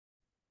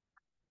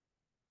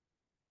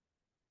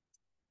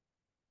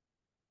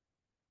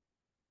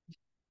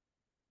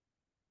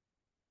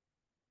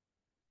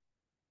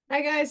Hi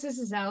guys, this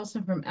is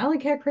Allison from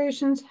Alleycat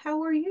Creations.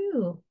 How are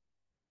you?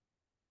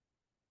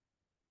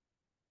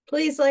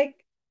 Please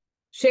like,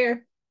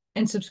 share,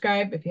 and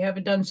subscribe if you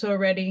haven't done so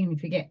already. And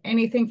if you get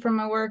anything from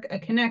my work, a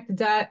connect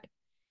dot,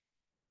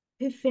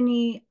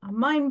 epiphany, a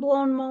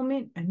mind-blown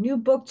moment, a new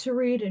book to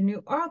read, a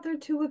new author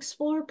to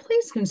explore,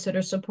 please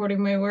consider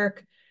supporting my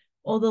work.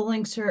 All the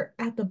links are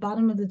at the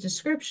bottom of the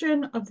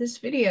description of this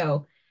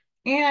video.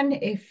 And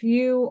if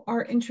you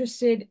are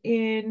interested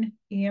in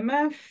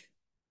EMF,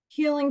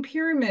 healing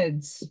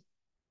pyramids,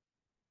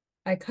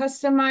 I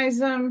customize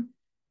them.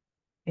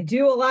 I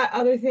do a lot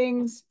of other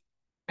things.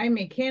 I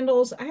make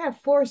candles. I have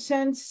 4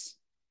 scents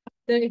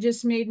that I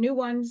just made new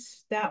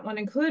ones, that one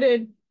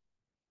included.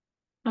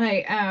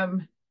 I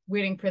am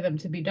waiting for them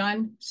to be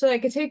done so I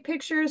could take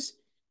pictures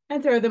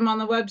and throw them on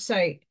the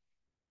website.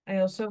 I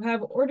also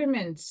have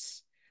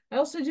ornaments. I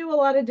also do a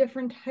lot of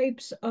different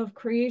types of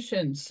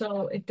creations,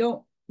 so I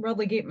don't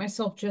relegate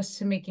myself just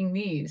to making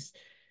these.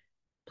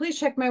 Please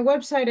check my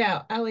website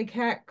out,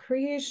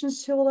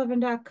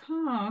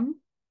 alleycatcreations211.com.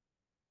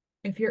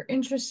 If you're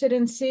interested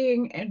in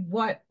seeing and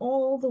what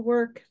all the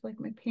work, like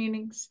my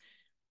paintings,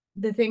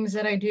 the things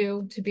that I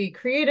do to be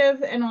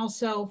creative and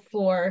also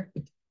for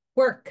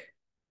work,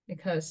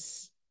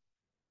 because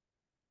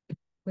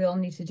we all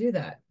need to do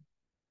that.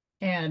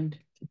 And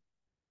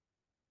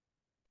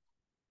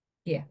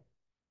yeah,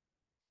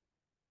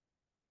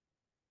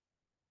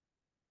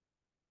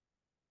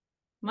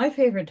 my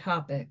favorite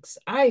topics,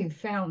 I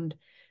found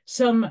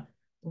some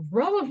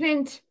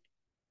relevant,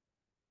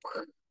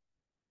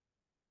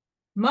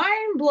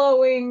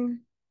 mind-blowing,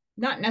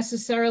 not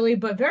necessarily,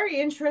 but very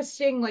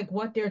interesting, like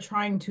what they're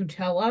trying to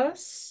tell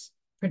us.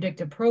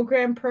 Predictive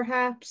program,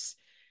 perhaps.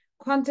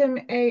 Quantum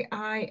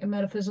AI and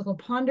metaphysical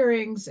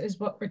ponderings is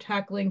what we're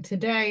tackling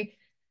today,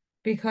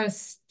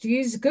 because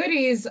these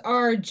goodies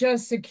are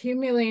just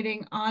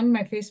accumulating on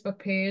my Facebook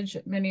page.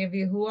 Many of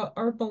you who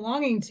are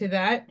belonging to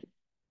that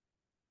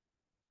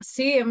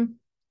see them.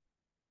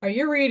 Are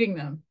you reading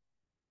them?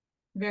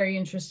 Very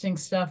interesting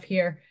stuff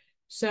here.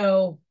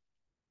 So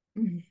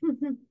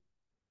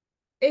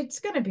it's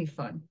going to be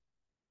fun.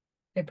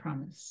 I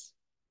promise.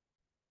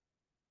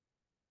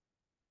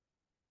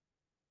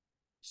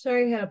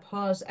 Sorry, I had to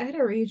pause. I had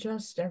to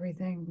readjust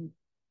everything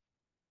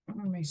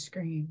on my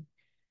screen.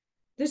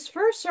 This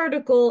first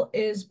article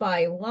is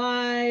by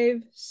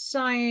Live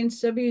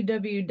Science,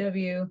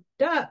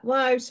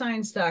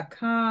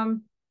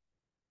 www.livescience.com.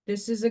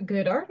 This is a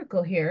good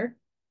article here,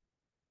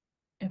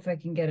 if I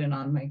can get it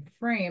on my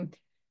frame.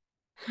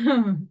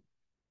 Could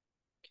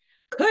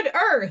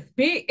Earth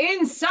be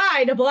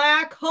inside a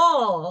black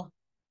hole?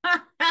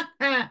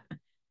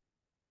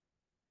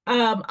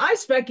 I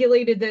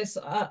speculated this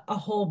a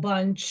whole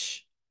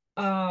bunch,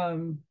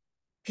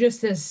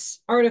 just this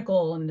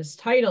article and this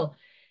title.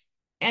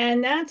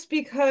 And that's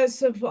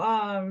because of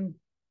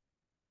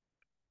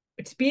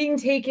it's being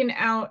taken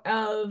out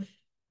of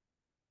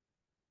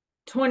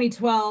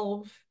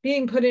 2012,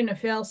 being put in a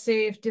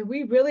failsafe. Did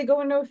we really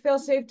go into a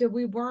failsafe? Did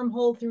we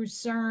wormhole through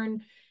CERN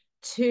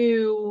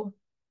through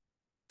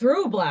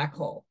a black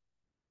hole?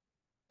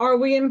 Are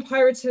we in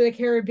Pirates of the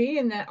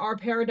Caribbean that our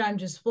paradigm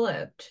just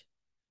flipped?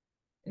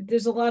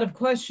 There's a lot of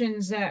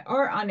questions that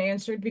are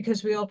unanswered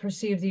because we all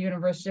perceive the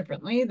universe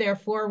differently.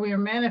 Therefore, we are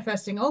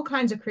manifesting all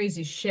kinds of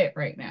crazy shit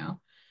right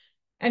now.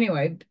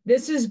 Anyway,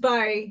 this is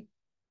by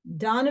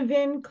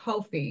Donovan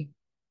Coffey,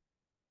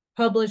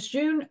 published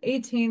June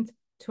 18th,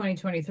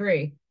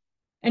 2023.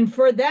 And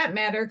for that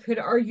matter, could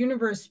our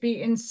universe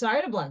be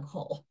inside a black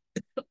hole?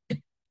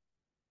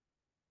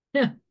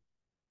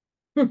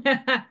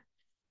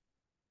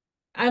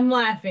 I'm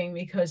laughing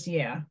because,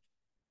 yeah.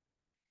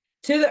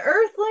 To the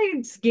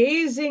Earthlings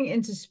gazing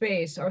into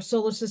space, our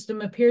solar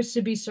system appears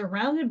to be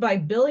surrounded by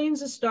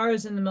billions of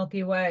stars in the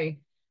Milky Way,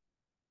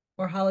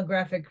 or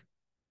holographic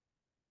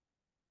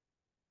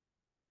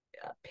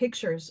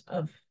pictures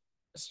of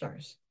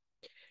stars.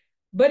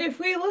 But if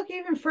we look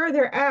even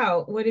further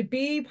out, would it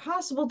be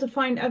possible to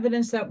find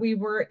evidence that we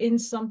were in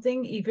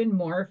something even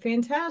more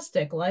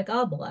fantastic, like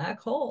a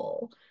black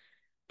hole?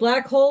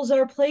 Black holes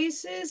are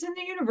places in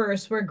the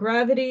universe where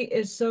gravity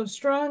is so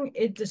strong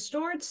it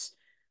distorts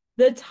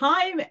the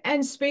time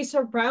and space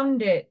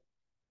around it.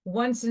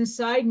 Once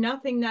inside,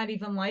 nothing not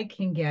even light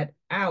can get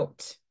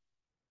out.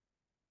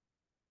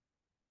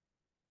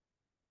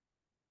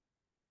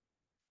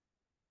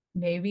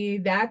 Maybe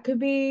that could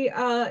be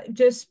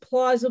just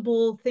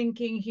plausible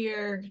thinking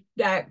here.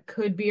 That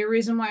could be a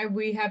reason why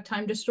we have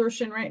time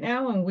distortion right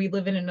now and we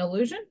live in an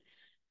illusion.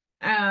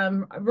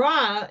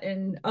 Ra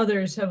and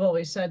others have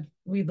always said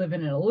we live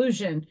in an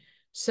illusion.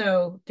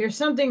 So there's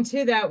something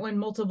to that when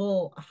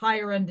multiple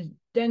higher end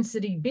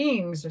density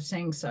beings are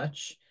saying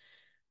such.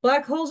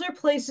 Black holes are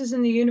places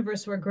in the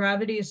universe where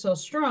gravity is so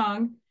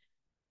strong,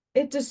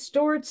 it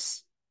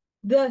distorts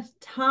the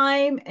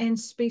time and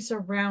space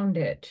around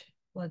it.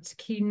 Let's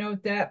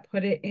keynote that,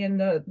 put it in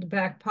the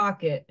back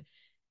pocket.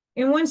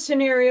 In one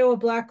scenario, a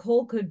black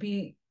hole could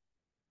be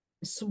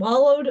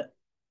swallowed,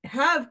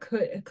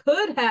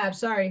 could have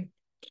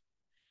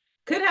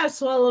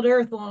swallowed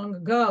Earth long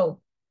ago.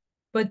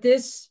 But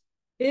this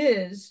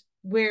is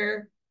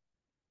where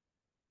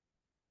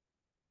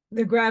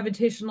the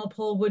gravitational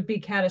pull would be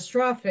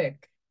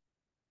catastrophic,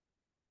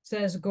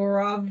 says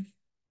Gaurav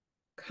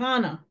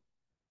Khanna,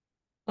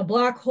 a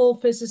black hole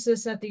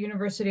physicist at the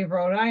University of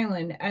Rhode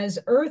Island. As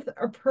Earth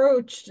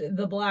approached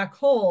the black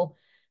hole,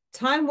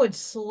 time would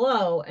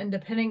slow, and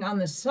depending on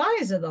the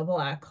size of the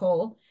black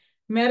hole,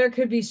 matter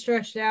could be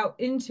stretched out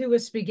into a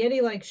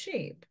spaghetti-like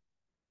shape.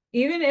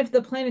 Even if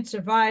the planet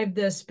survived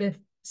the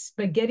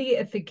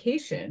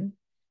spaghettyification,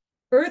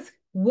 Earth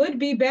would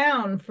be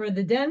bound for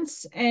the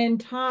dense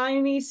and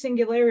tiny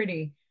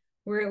singularity,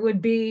 where it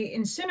would be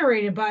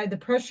incinerated by the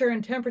pressure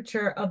and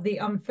temperature of the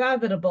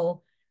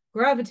unfathomable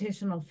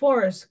gravitational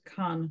force,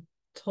 Khan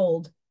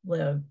told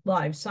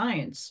Live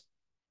Science.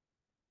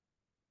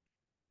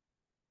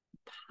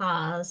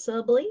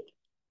 Possibly.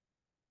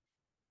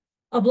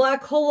 A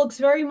black hole looks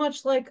very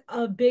much like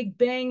a Big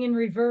Bang in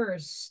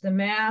reverse. The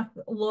math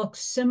looks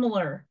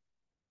similar,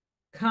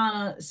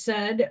 Khanna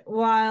said.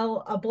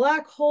 While a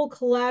black hole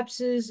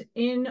collapses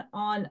in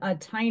on a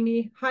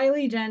tiny,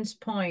 highly dense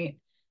point,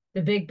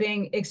 the Big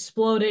Bang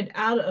exploded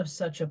out of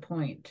such a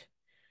point.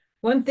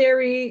 One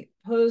theory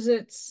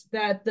posits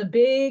that the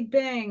Big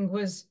Bang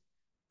was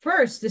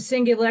first the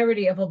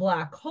singularity of a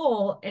black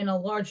hole in a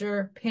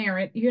larger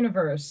parent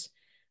universe.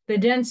 The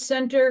dense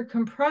center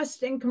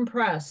compressed and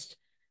compressed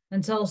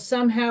until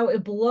somehow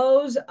it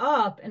blows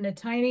up and a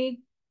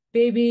tiny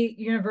baby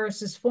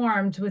universe is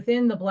formed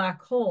within the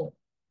black hole,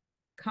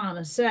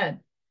 Khanna said.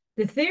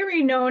 The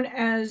theory known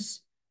as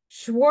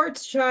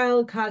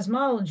Schwarzschild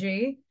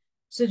cosmology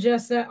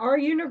suggests that our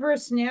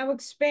universe now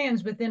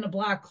expands within a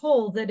black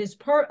hole that is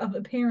part of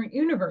a parent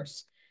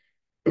universe.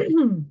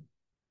 In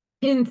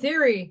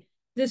theory,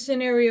 this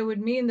scenario would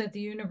mean that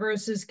the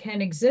universes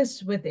can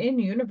exist within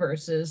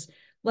universes,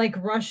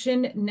 like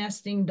Russian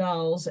nesting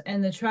dolls,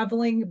 and the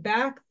traveling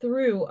back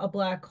through a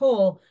black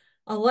hole,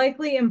 a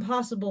likely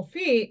impossible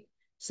feat,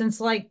 since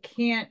light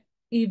can't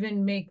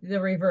even make the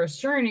reverse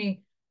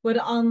journey, would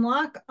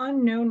unlock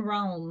unknown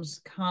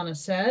realms, Khanna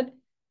said.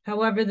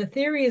 However, the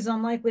theory is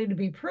unlikely to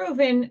be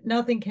proven.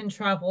 Nothing can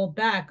travel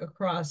back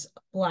across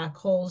black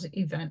hole's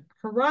event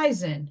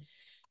horizon.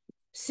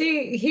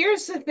 See,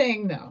 here's the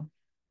thing, though.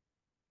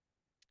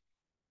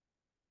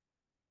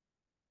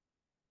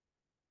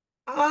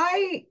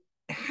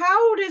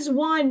 How does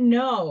one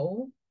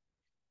know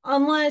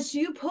unless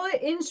you put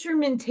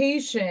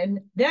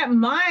instrumentation that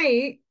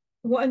might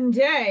one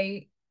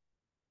day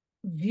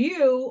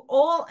view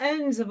all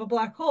ends of a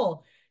black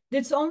hole?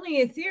 That's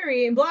only a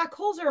theory, and black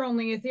holes are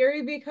only a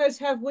theory because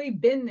have we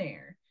been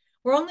there?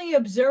 We're only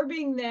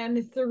observing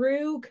them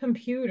through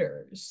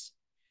computers,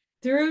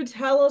 through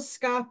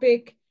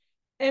telescopic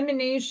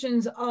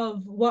emanations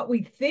of what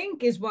we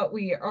think is what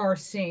we are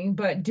seeing,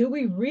 but do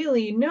we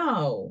really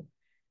know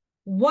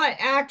what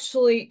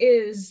actually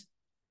is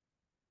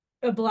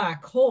a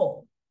black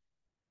hole?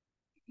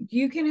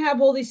 You can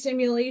have all these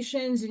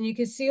simulations and you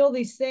can see all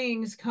these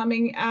things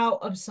coming out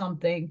of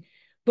something,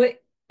 but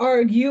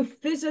are you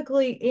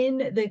physically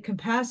in the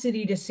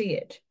capacity to see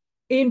it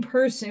in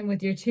person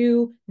with your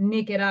two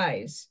naked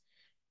eyes?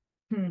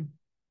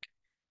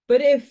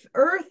 But if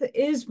Earth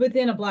is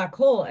within a black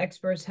hole,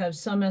 experts have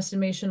some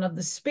estimation of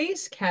the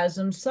space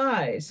chasm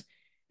size.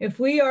 If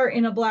we are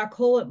in a black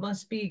hole, it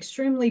must be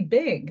extremely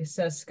big,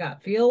 says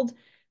Scott Field,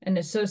 an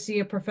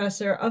associate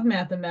professor of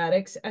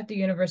mathematics at the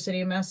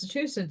University of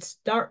Massachusetts,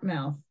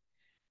 Dartmouth.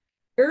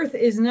 Earth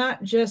is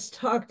not just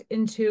tucked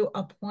into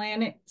a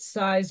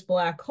planet-sized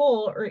black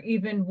hole or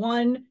even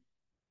one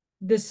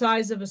the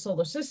size of a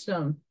solar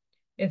system.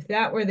 If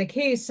that were the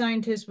case,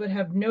 scientists would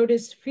have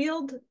noticed,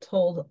 Field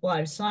told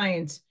Live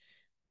Science.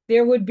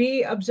 There would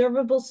be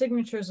observable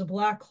signatures of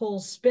black hole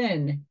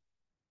spin,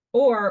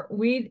 or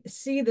we'd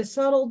see the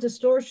subtle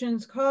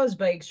distortions caused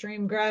by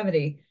extreme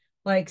gravity,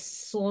 like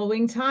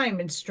slowing time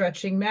and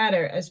stretching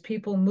matter as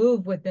people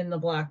move within the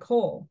black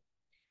hole.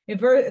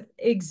 If Earth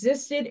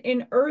existed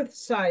in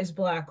Earth-sized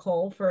black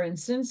hole, for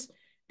instance,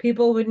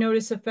 people would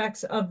notice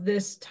effects of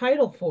this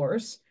tidal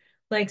force,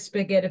 like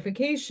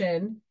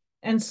spaghettification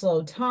and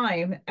slow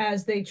time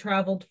as they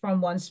traveled from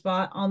one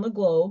spot on the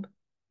globe.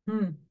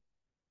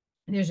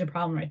 There's a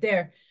problem right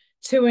there.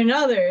 To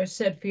another,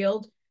 said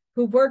Field,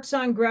 who works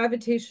on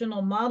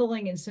gravitational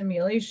modeling and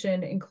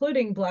simulation,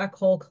 including black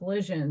hole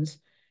collisions.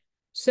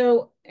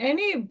 So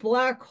any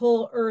black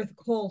hole Earth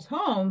calls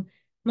home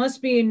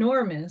must be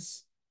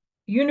enormous,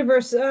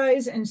 universe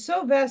size, and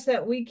so vast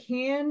that we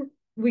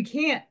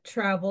can't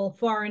travel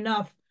far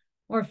enough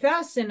or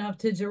fast enough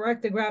to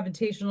direct the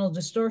gravitational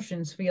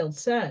distortions, Field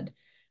said.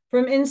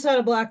 From inside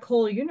a black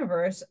hole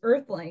universe,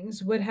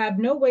 Earthlings would have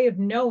no way of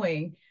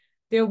knowing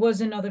there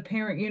was another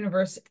parent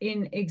universe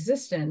in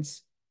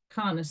existence,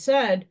 Khanna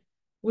said.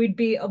 We'd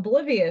be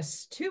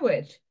oblivious to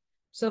it.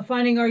 So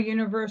finding our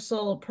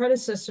universal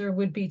predecessor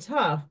would be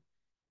tough,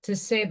 to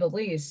say the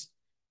least.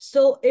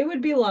 Still, it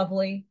would be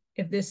lovely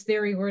if this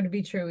theory were to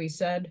be true, he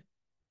said.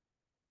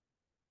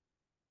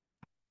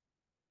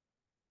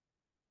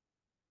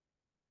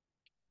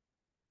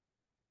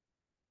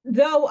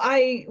 Though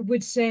I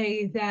would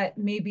say that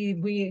maybe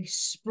we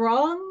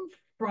sprung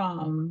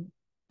from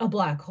a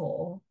black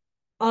hole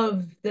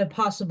of the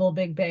possible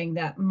Big Bang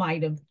that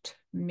might have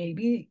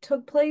maybe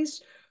took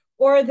place,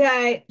 or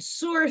that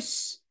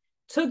source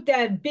took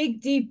that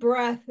big deep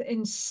breath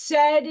and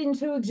said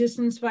into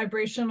existence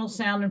vibrational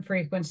sound and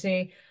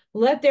frequency,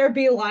 let there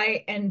be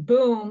light, and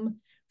boom,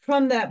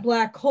 from that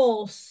black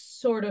hole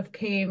sort of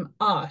came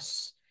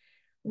us,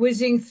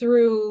 whizzing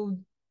through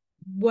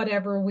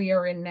whatever we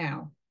are in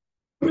now.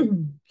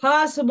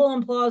 Possible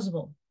and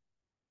plausible.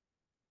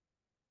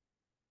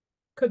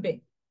 Could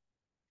be.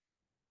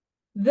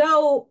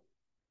 Though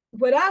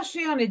what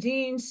Ashliana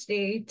Dean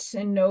states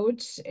and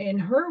notes in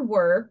her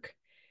work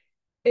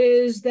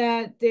is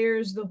that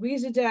there's the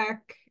Wizardek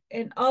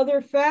and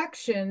other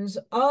factions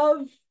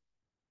of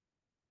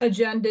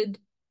agended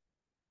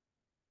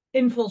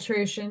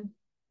infiltrators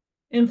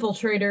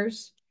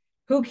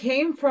who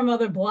came from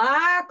other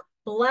black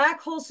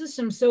hole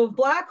systems. So if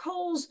black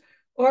holes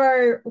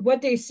are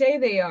what they say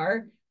they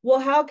are, well,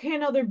 how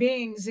can other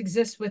beings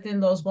exist within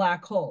those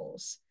black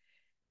holes?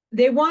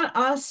 They want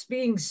us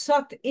being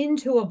sucked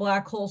into a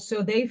black hole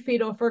so they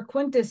feed off our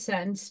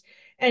quintessence,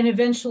 and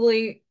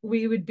eventually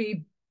we would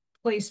be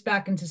placed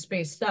back into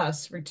space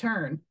dust,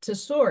 return to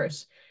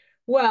source.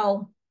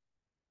 Well,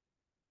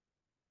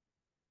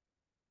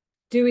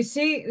 do we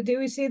see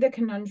the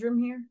conundrum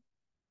here?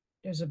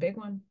 There's a big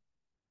one.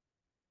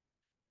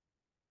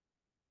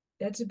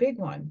 That's a big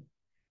one.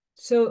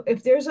 So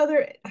if there's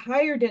other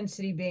higher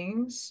density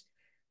beings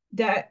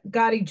that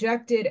got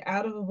ejected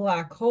out of a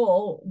black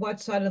hole, what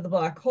side of the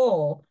black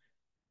hole?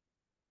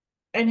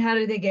 And how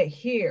did they get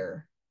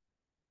here?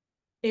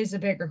 Is a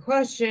bigger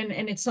question,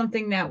 and it's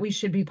something that we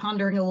should be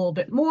pondering a little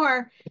bit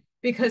more,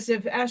 because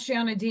if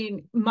Ashliana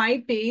Dean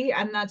might be,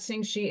 I'm not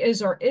saying she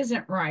is or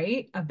isn't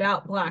right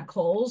about black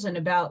holes and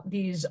about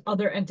these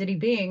other entity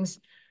beings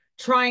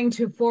trying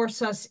to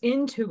force us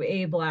into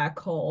a black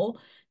hole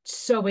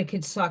so it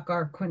could suck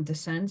our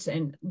quintessence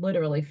and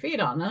literally feed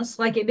on us,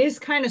 like it is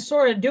kind of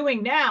sort of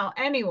doing now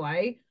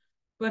anyway,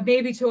 but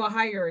maybe to a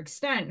higher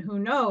extent, who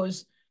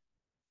knows?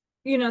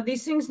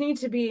 These things need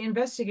to be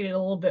investigated a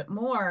little bit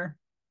more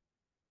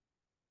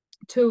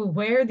to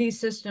where these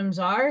systems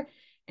are,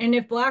 and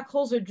if black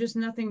holes are just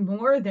nothing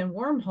more than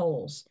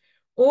wormholes,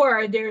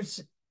 or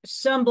there's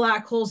some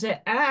black holes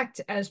that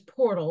act as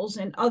portals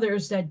and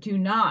others that do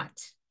not.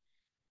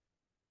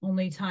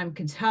 Only time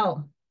can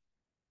tell.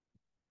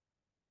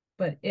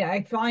 But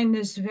I find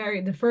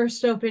the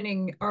first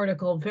opening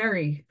article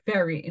very,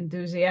 very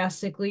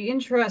enthusiastically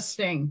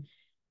interesting,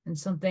 and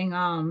something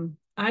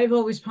I've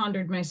always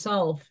pondered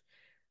myself.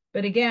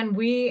 But again,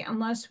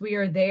 unless we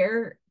are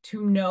there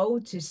to know,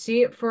 to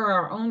see it for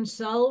our own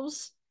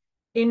selves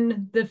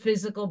in the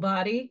physical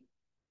body,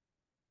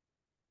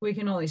 we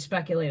can only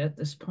speculate at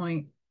this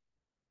point.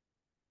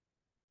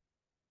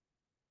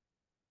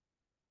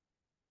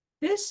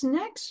 This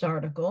next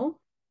article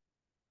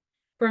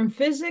from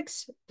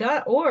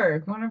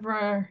physics.org, one of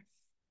our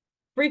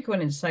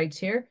frequented sites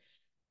here,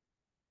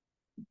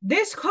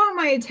 this caught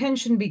my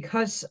attention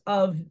because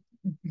of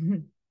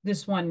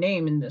this one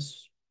name in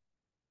this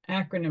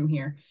acronym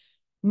here.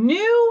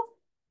 New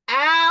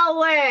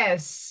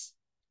Alice.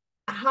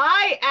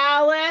 Hi,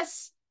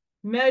 Alice.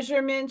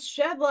 Measurements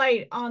shed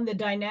light on the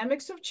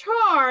dynamics of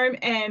charm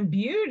and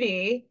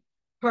beauty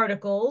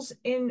particles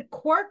in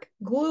quark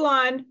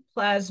gluon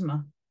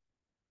plasma.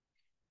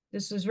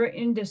 This was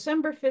written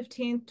December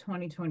 15th,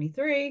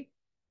 2023.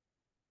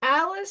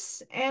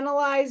 Alice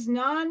analyzed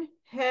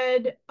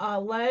non-head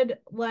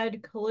lead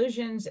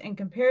collisions and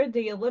compared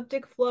the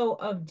elliptic flow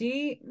of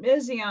d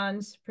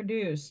mesons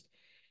produced.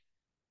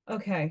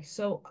 Okay,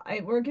 so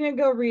we're going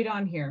to go read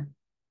on here.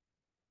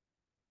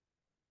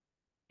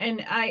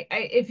 And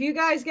if you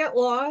guys get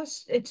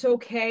lost, it's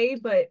okay,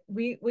 but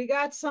we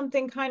got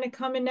something kind of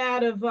coming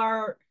out of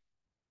our,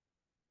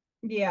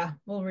 yeah,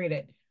 we'll read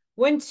it.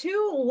 When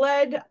two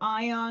lead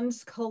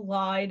ions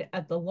collide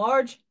at the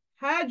Large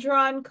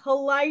Hadron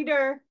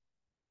Collider,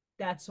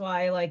 that's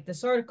why I like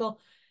this article,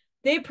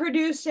 they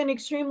produce an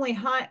extremely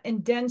hot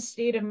and dense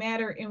state of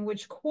matter in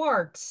which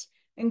quarks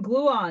and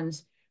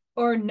gluons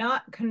are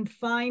not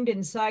confined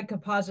inside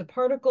composite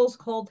particles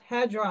called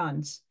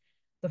hadrons.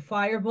 The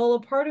fireball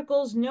of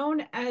particles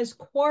known as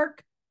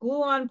quark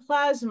gluon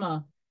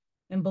plasma,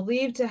 and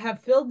believed to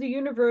have filled the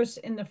universe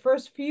in the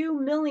first few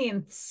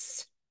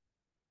millionths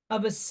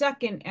of a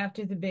second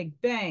after the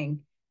Big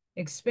Bang,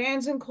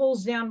 expands and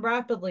cools down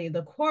rapidly.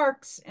 The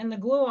quarks and the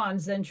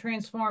gluons then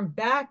transform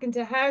back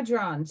into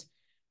hadrons,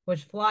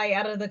 which fly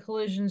out of the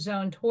collision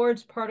zone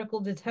towards particle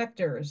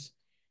detectors.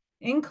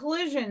 In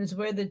collisions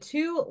where the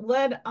two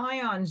lead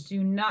ions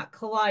do not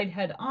collide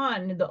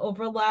head-on, the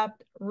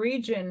overlapped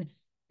region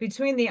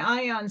between the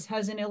ions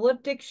has an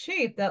elliptic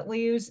shape that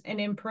leaves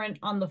an imprint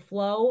on the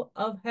flow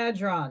of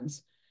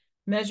hadrons.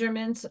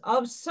 Measurements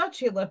of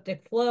such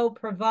elliptic flow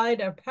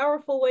provide a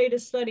powerful way to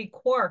study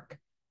quark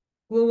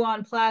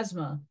gluon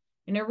plasma.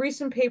 In a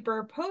recent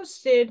paper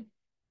posted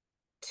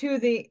to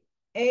the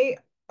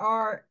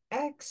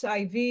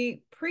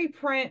ARXIV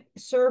preprint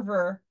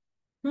server,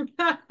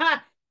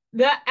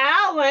 The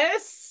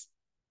Alice,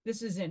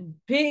 this is in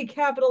big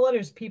capital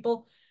letters,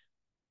 people,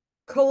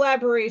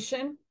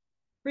 collaboration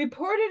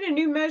reported a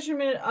new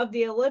measurement of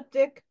the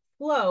elliptic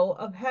flow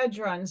of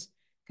hadrons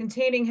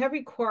containing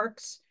heavy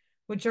quarks,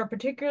 which are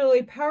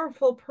particularly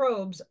powerful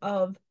probes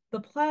of the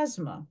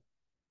plasma.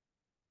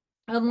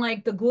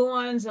 Unlike the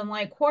gluons and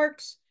light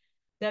quarks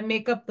that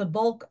make up the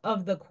bulk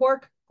of the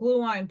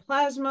quark-gluon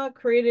plasma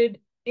created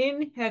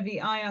in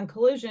heavy ion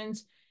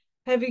collisions,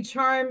 heavy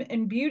charm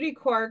and beauty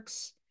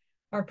quarks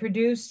are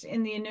produced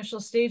in the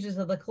initial stages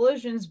of the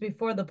collisions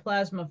before the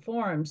plasma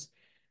forms.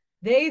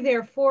 They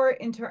therefore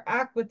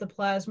interact with the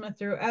plasma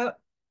throughout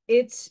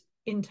its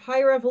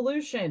entire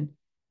evolution,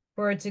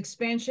 for its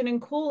expansion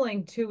and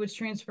cooling to its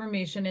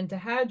transformation into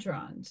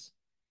hadrons.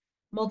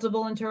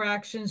 Multiple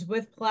interactions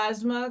with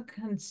plasma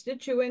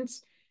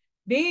constituents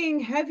being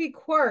heavy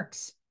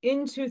quarks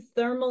into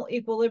thermal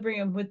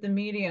equilibrium with the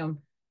medium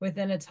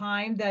within a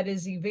time that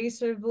is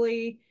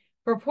evasively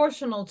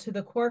proportional to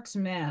the quark's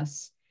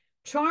mass.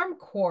 Charm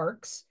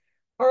quarks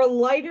are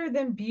lighter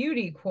than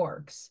beauty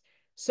quarks,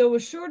 so a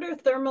shorter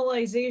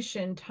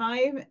thermalization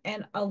time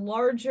and a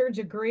larger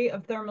degree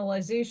of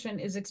thermalization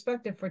is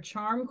expected for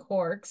charm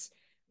quarks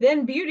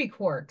than beauty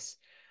quarks.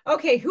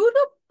 Okay, who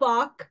the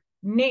fuck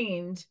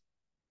named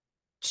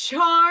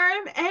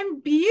charm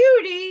and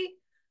beauty?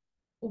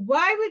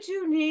 Why would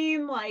you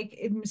name like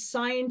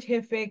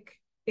scientific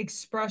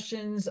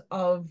expressions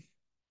of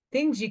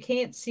things you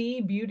can't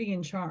see beauty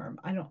and charm?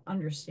 I don't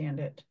understand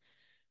it.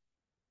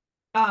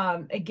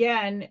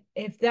 Again,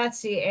 if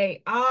that's the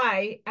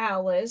AI,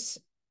 Alice,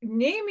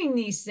 naming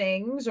these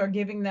things or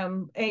giving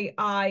them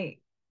AI,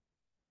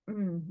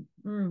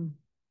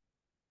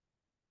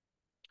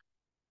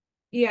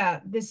 yeah,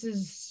 this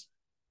is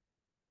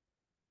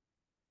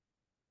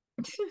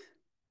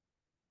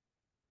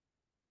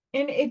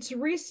in its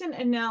recent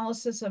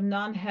analysis of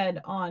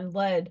non-head-on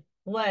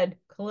lead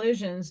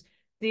collisions,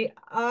 the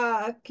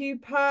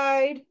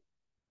occupied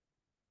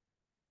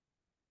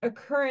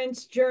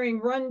occurrence during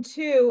run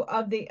 2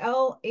 of the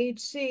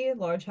LHC,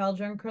 Large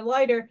Hadron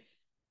Collider,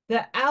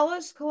 the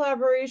ALICE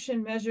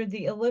collaboration measured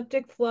the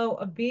elliptic flow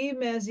of B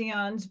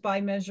mesons by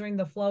measuring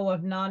the flow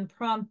of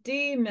non-prompt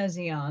D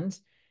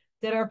mesons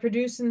that are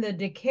produced in the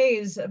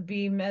decays of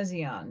B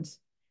mesons.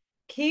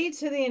 Key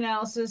to the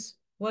analysis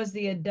was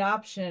the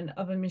adoption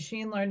of a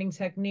machine learning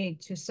technique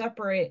to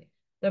separate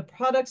the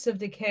products of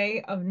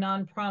decay of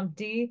non-prompt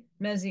D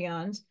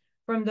mesons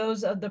from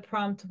those of the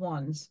prompt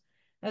ones,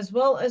 as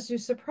well as to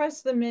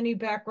suppress the many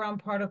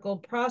background particle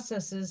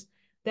processes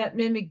that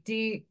mimic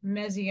D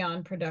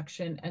meson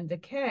production and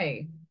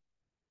decay.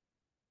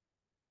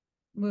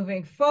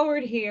 Moving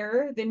forward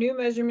here, the new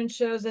measurement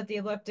shows that the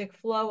elliptic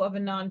flow of a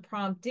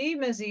non-prompt D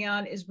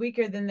meson is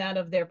weaker than that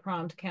of their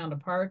prompt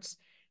counterparts.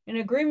 In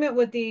agreement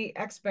with the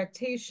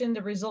expectation,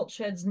 the result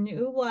sheds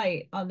new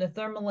light on the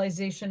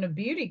thermalization of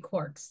beauty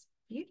quarks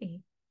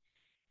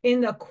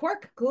in the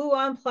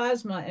quark-gluon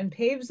plasma and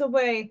paves the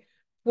way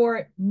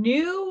for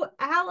new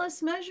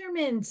ALICE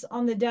measurements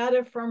on the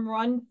data from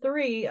run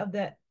 3 of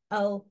the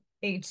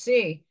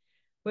LHC,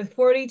 with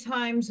 40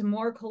 times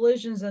more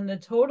collisions than the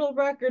total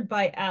record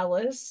by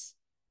ALICE.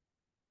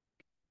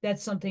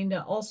 That's something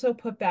to also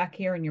put back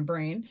here in your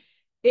brain.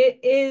 It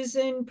is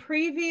in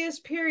previous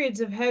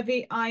periods of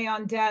heavy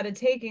ion data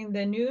taking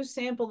the new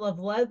sample of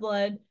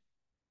lead-lead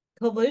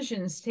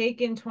collisions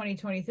taken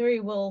 2023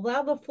 will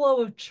allow the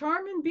flow of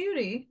charm and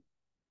beauty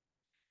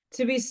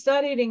to be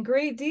studied in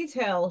great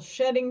detail,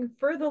 shedding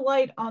further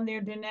light on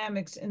their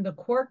dynamics in the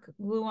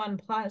quark-gluon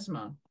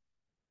plasma.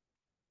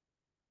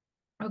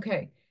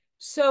 Okay,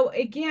 so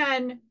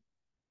again,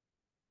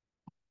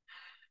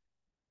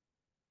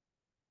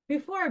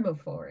 before I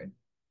move forward,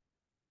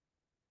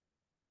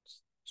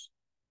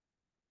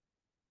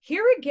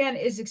 here again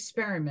is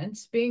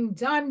experiments being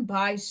done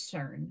by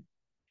CERN,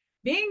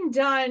 being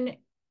done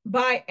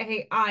by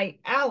AI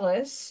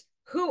Alice,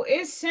 who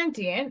is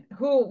sentient,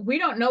 who we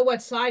don't know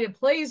what side it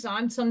plays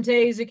on. Some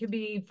days it could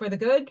be for the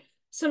good,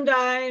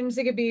 sometimes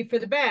it could be for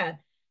the bad.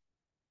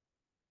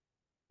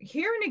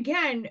 Here and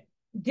again,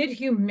 did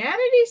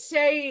humanity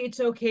say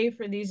it's okay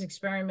for these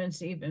experiments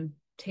to even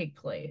take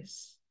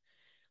place?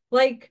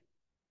 Like,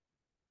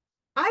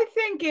 I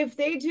think if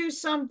they do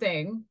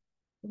something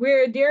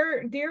where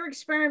they're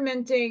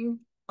experimenting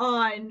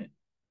on,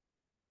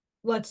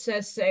 let's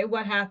just say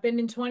what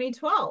happened in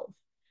 2012,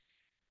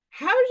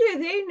 how do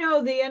they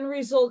know the end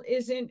result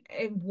isn't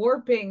a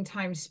warping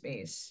time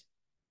space?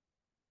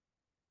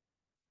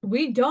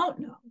 We don't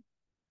know.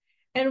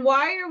 And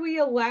why are we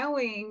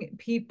allowing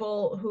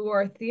people who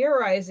are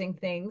theorizing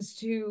things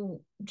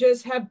to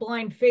just have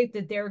blind faith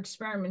that their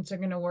experiments are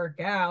going to work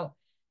out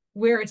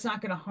where it's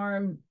not going to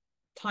harm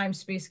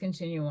time-space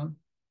continuum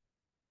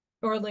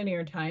or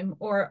linear time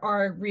or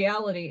our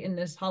reality in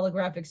this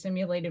holographic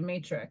simulated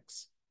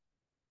matrix?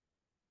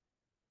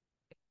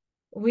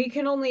 We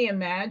can only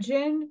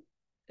imagine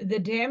the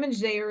damage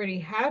they already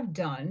have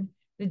done,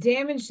 the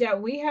damage that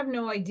we have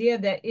no idea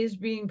that is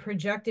being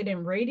projected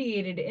and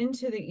radiated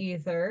into the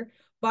ether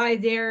by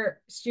their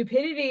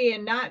stupidity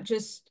and not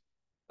just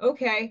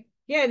okay,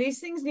 yeah, these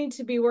things need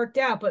to be worked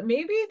out, but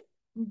maybe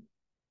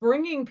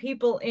bringing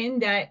people in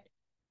that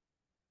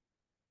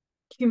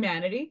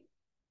humanity.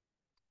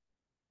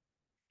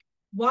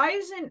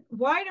 Why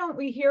don't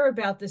we hear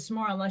about this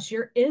more unless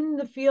you're in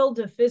the field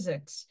of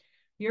physics,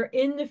 you're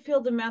in the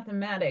field of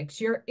mathematics,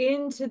 you're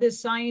into the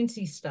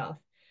sciencey stuff.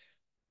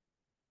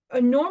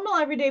 A normal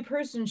everyday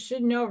person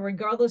should know,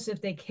 regardless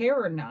if they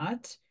care or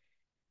not,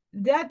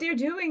 that they're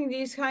doing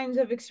these kinds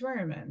of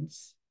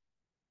experiments.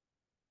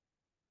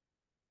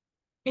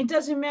 It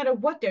doesn't matter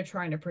what they're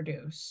trying to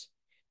produce.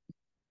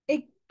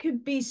 It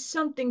could be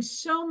something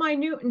so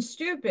minute and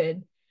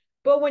stupid,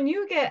 but when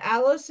you get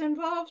Alice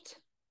involved,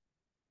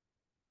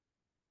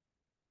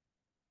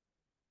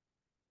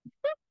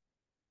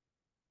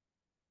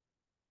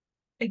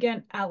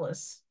 again,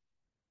 Alice,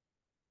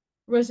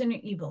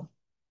 Resident Evil,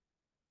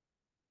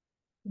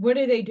 what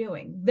are they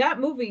doing? That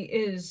movie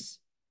is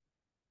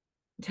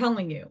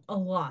telling you a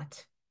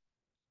lot,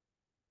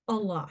 a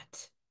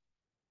lot.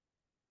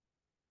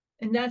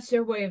 And that's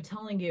their way of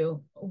telling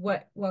you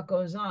what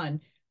goes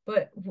on.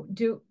 But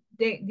do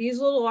they, these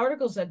little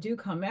articles that do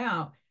come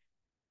out,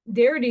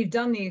 they already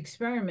done the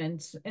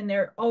experiments and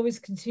they're always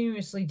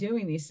continuously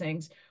doing these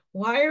things.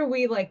 Why are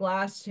we like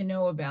last to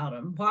know about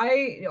them?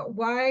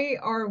 Why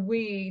are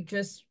we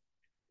just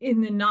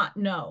in the not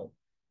know?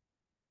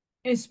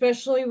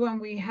 Especially when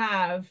we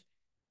have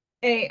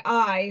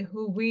AI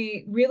who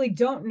we really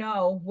don't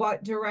know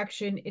what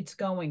direction it's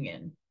going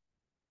in.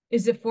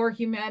 Is it for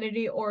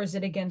humanity or is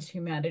it against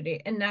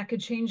humanity? And that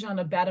could change on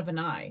a bat of an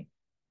eye.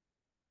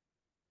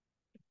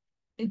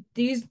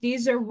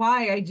 These are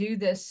why I do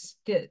this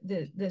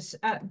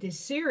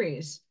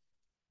series.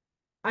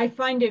 I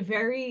find it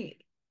very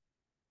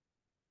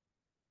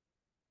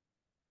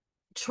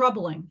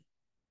troubling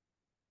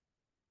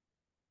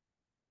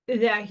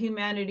that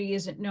humanity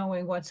isn't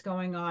knowing what's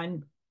going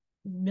on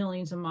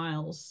millions of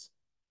miles,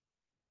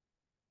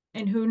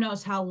 and who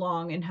knows how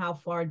long and how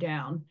far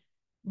down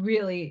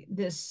really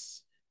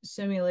this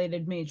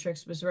simulated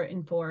matrix was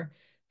written for.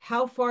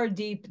 How far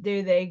deep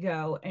do they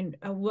go, and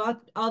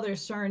what other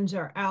CERNs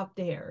are out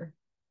there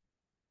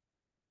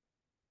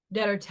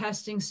that are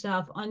testing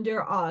stuff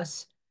under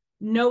us?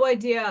 No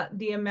idea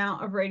the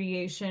amount of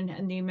radiation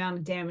and the amount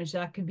of damage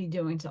that could be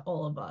doing to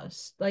all of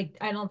us. Like,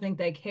 I don't think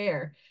they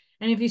care.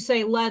 And if you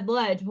say lead,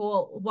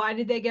 well, why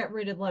did they get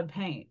rid of lead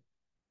paint?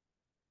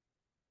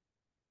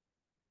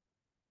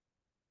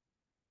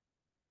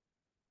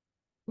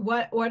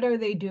 What are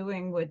they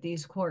doing with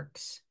these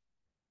quarks?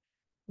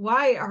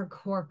 Why are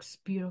quarks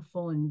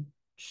beautiful and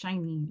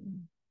shiny?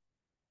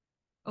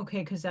 Okay,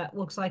 because that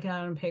looks like it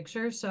on a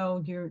picture,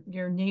 so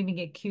you're naming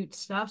it cute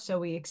stuff, so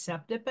we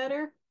accept it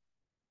better.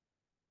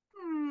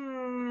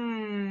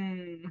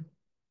 Hmm.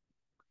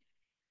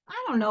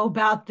 I don't know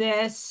about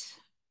this.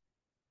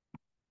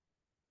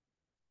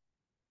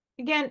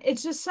 Again,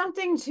 it's just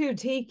something to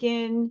take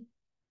in.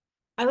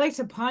 I like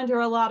to ponder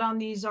a lot on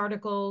these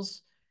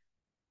articles.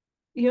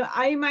 You know,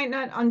 I might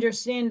not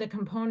understand the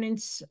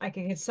components. I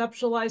can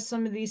conceptualize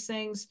some of these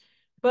things,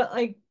 but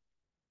like,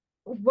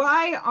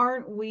 why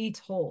aren't we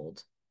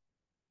told?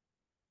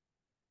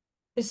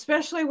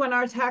 Especially when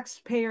our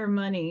taxpayer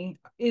money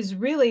is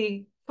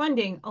really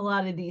funding a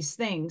lot of these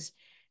things.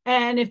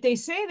 And if they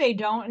say they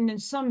don't, and then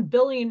some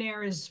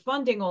billionaire is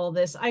funding all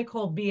this, I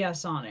call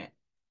BS on it.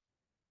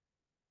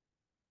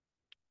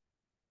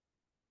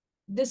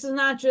 This is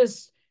not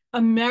just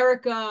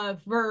America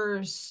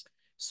versus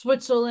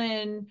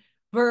Switzerland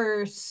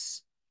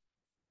versus,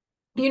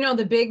 you know,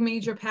 the big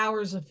major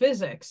powers of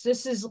physics.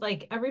 This is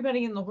like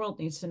everybody in the world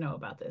needs to know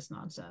about this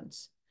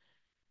nonsense.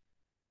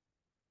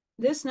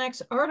 This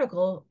next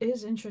article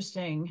is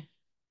interesting.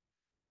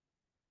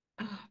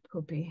 Ah,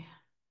 poopy.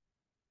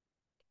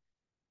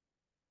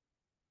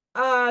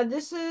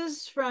 This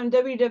is from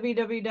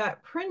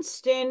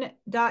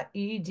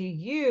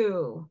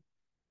www.princeton.edu.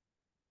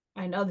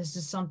 I know this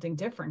is something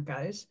different,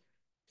 guys.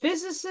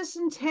 Physicists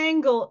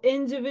entangle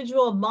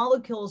individual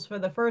molecules for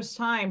the first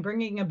time,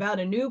 bringing about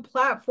a new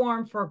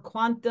platform for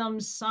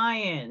quantum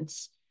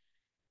science.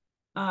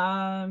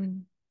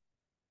 Um,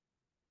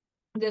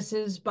 this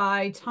is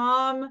by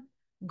Tom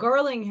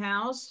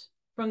Garlinghouse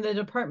from the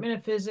Department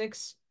of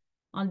Physics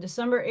on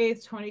December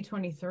 8th,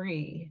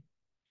 2023.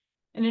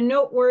 In a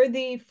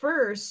noteworthy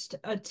first,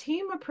 a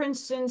team of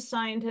Princeton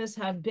scientists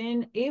have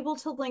been able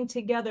to link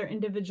together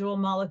individual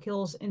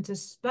molecules into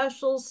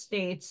special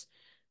states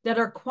that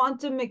are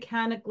quantum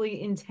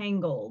mechanically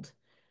entangled.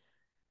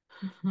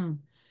 In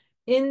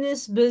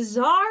this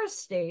bizarre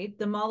state,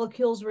 the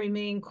molecules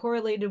remain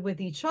correlated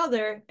with each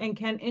other and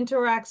can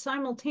interact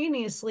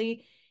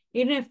simultaneously,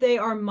 even if they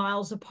are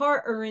miles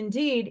apart, or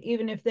indeed,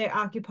 even if they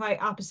occupy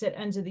opposite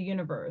ends of the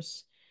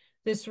universe.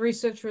 This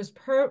research was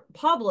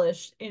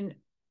published in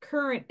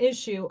current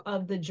issue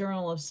of the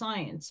Journal of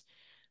Science.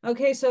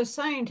 Okay, so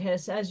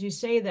scientists, as you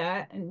say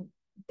that, and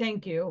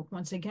thank you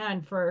once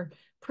again for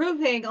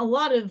proving a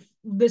lot of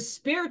the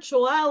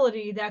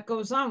spirituality that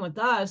goes on with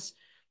us.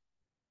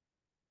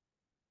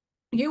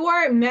 You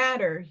are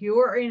matter. You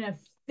are in a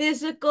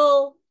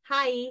physical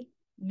high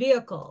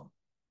vehicle.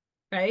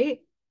 right?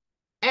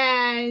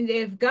 And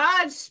if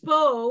God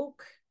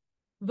spoke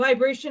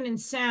vibration and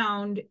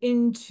sound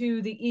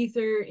into the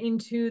ether,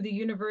 into the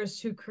universe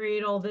to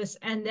create all this,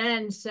 and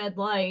then said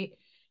light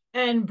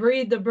and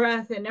breathed the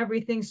breath, and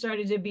everything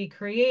started to be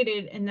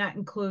created, and that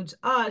includes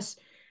us,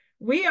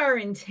 we are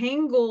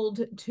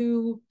entangled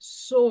to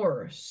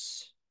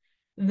source,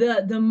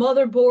 the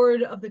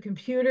motherboard of the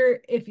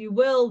computer, if you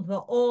will, the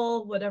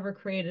all, whatever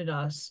created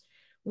us.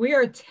 We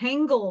are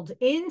entangled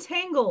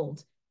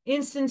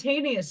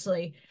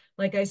instantaneously.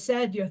 Like I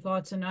said, your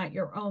thoughts are not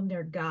your own,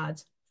 they're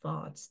God's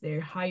thoughts.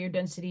 They're higher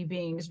density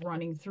beings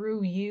running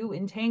through you,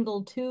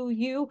 entangled to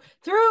you,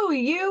 through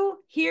you.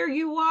 Here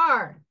you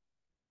are.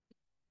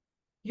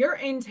 You're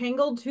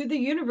entangled to the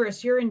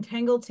universe. You're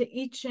entangled to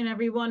each and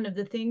every one of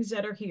the things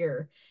that are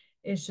here.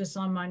 It's just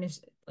on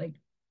minus like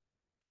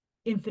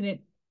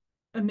infinite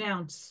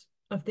amounts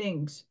of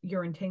things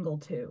you're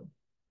entangled to.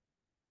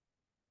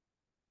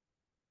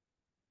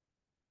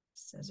 It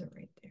says it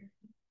right there.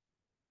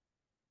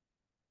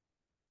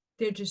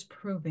 They're just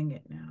proving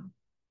it now.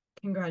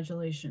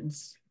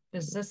 Congratulations,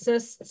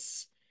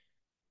 physicists.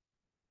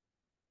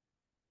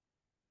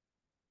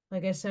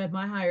 Like I said,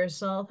 my higher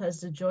self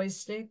has the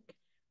joystick,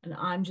 and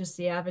I'm just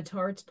the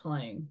avatar it's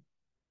playing.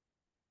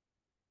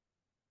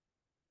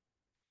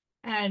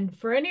 And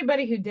for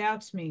anybody who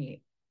doubts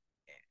me,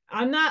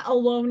 I'm not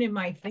alone in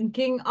my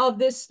thinking of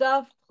this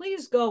stuff.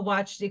 Please go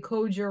watch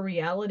Decode Your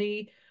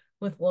Reality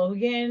with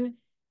Logan.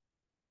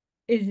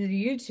 It's a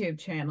YouTube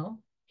channel.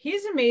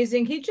 He's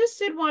amazing. He just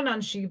did one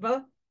on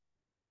Shiva.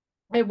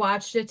 I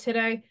watched it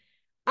today.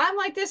 I'm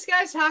like, this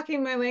guy's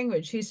talking my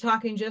language. He's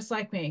talking just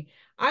like me.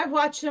 I've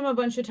watched him a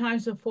bunch of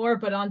times before,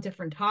 but on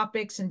different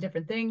topics and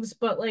different things.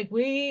 But like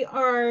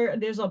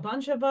there's a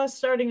bunch of us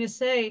starting to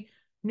say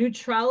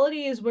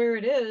neutrality is where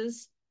it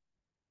is.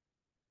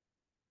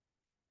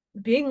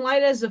 Being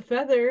light as a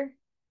feather,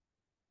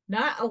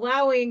 not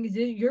allowing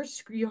your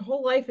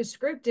whole life is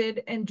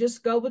scripted, and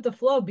just go with the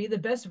flow. Be the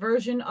best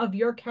version of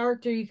your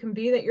character you can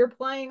be that you're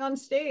playing on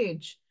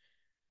stage.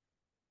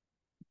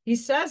 He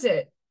says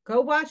it.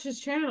 Go watch his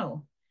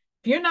channel.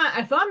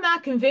 If I'm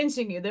not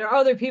convincing you, there are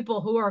other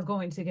people who are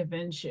going to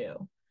convince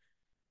you.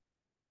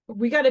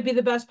 We got to be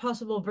the best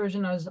possible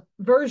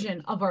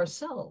version of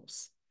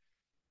ourselves.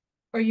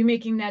 Are you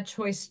making that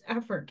choice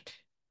effort?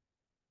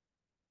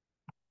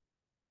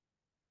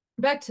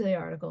 Back to the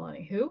article,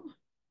 anywho.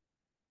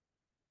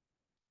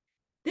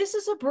 This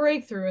is a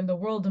breakthrough in the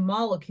world of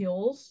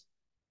molecules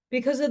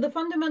because of the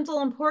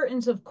fundamental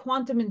importance of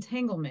quantum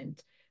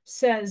entanglement,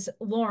 says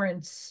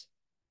Lawrence.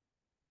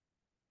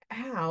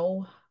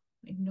 Ow,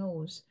 my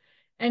nose.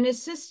 An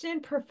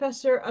assistant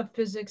professor of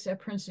physics at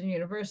Princeton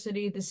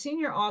University, the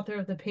senior author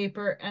of the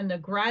paper, and the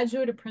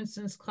graduate of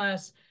Princeton's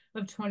class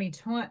of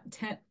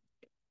 2010.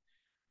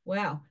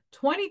 Wow,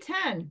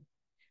 2010.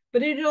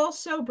 But it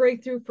also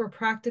breakthrough for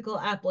practical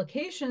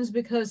applications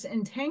because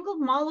entangled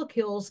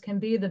molecules can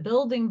be the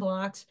building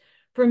blocks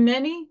for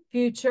many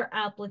future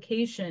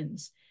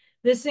applications.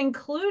 This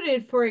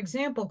included, for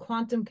example,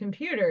 quantum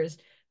computers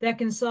that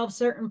can solve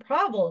certain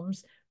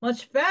problems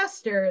much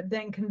faster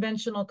than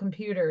conventional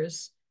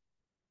computers,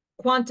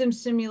 quantum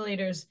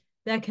simulators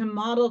that can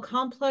model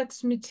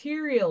complex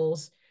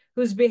materials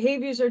whose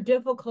behaviors are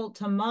difficult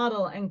to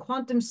model, and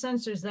quantum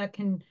sensors that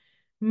can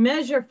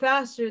measure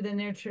faster than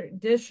their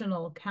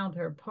traditional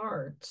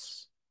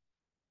counterparts.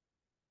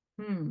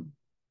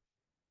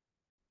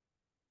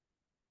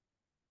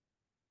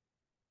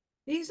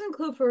 These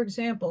include, for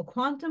example,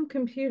 quantum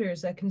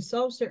computers that can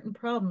solve certain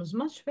problems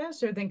much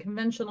faster than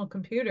conventional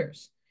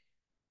computers,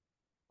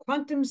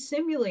 quantum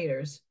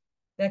simulators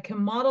that can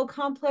model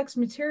complex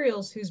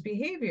materials whose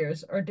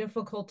behaviors are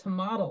difficult to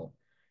model,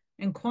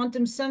 and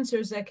quantum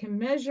sensors that can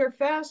measure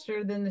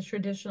faster than the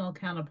traditional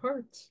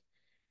counterparts.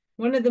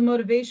 One of the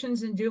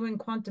motivations in doing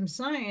quantum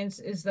science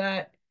is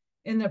that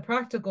in the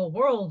practical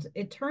world,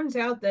 it turns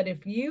out that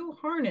if you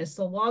harness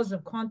the laws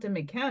of quantum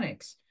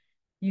mechanics,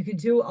 you could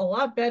do a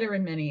lot better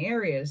in many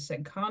areas,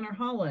 said Connor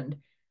Holland,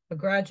 a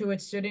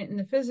graduate student in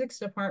the physics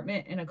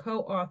department and a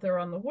co-author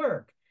on the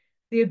work.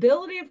 The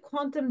ability of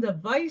quantum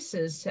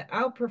devices to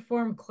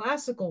outperform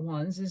classical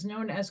ones is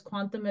known as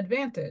quantum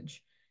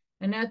advantage.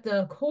 And at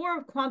the core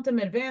of quantum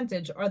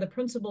advantage are the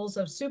principles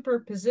of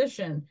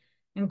superposition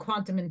and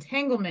quantum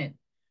entanglement,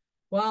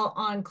 while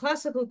on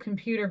classical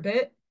computer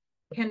bit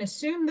can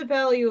assume the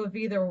value of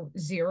either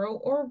 0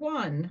 or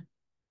 1.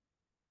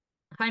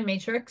 Hi,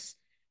 Matrix.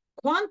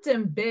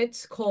 Quantum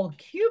bits, called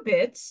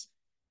qubits,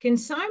 can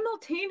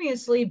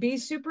simultaneously be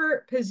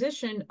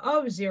superposition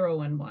of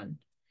 0 and 1.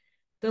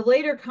 The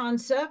later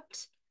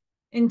concept,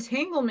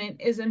 entanglement,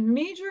 is a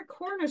major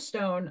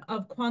cornerstone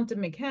of quantum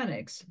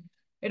mechanics.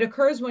 It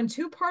occurs when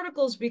two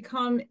particles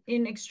become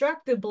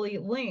inextricably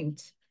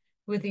linked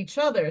with each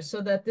other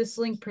so that this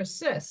link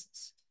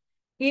persists,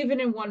 even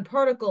in one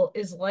particle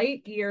is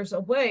light years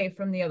away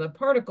from the other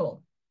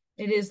particle.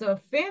 It's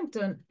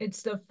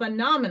the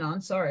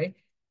phenomenon,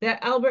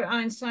 that Albert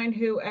Einstein,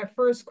 who at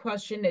first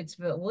questioned its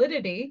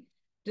validity,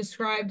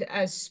 described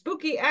as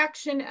spooky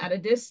action at a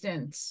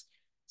distance.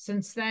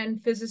 Since then,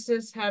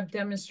 physicists have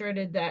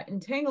demonstrated that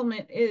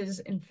entanglement is,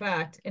 in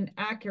fact, an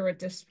accurate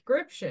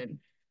description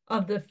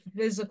of the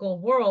physical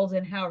world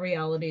and how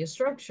reality is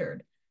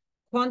structured.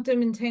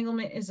 Quantum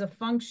entanglement is a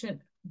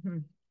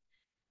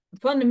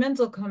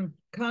fundamental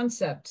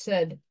concept,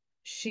 said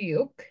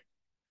Shiuk,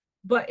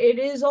 but it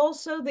is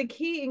also the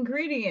key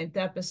ingredient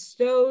that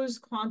bestows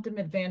quantum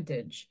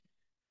advantage.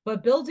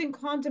 But building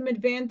quantum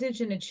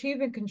advantage and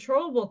achieving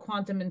controllable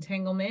quantum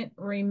entanglement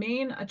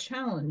remain a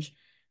challenge,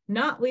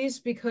 not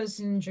least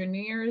because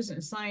engineers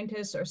and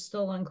scientists are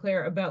still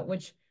unclear about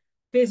which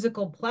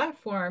physical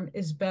platform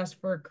is best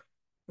for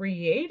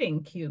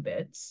creating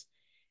qubits.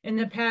 In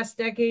the past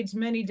decades,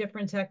 many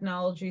different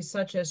technologies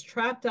such as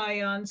trapped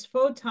ions,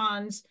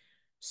 photons,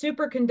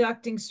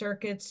 superconducting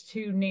circuits,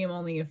 to name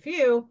only a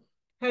few,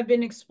 have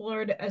been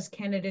explored as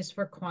candidates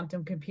for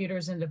quantum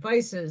computers and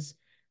devices.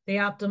 The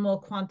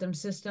optimal quantum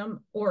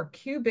system or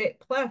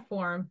qubit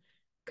platform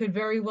could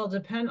very well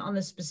depend on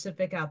the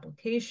specific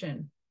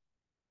application.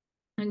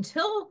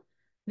 Until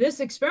this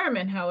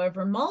experiment,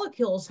 however,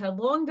 molecules had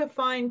long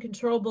defined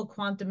controllable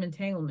quantum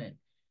entanglement,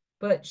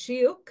 but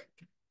Shiuk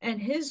and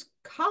his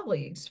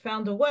colleagues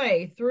found a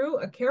way through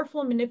a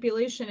careful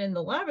manipulation in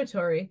the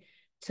laboratory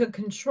to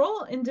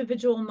control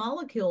individual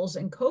molecules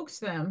and coax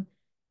them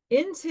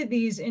into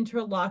these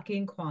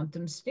interlocking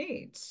quantum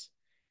states.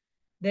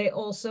 They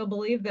also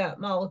believe that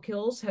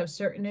molecules have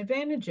certain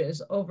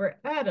advantages over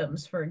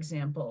atoms, for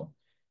example,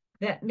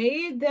 that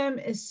made them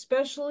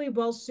especially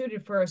well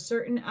suited for a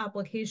certain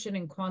application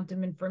in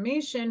quantum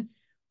information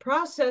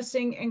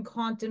processing and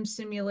quantum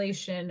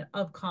simulation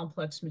of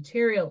complex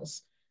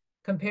materials.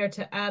 Compared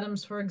to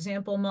atoms, for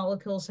example,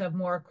 molecules have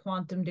more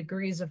quantum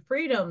degrees of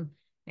freedom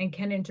and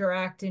can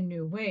interact in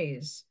new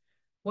ways.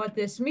 What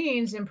this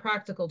means in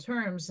practical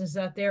terms is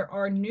that there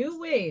are new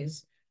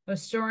ways of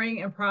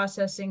storing and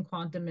processing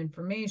quantum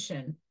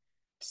information,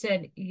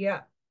 said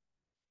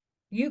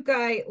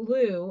Yukai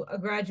Liu, a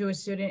graduate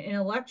student in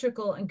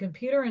electrical and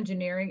computer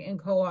engineering and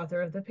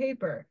co-author of the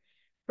paper.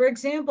 For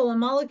example, a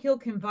molecule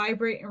can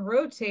vibrate and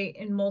rotate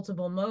in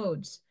multiple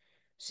modes.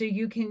 So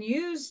you can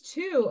use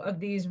two of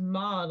these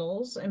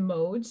models and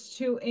modes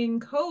to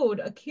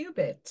encode a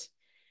qubit.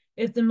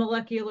 If the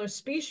molecular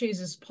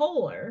species is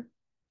polar,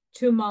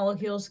 two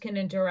molecules can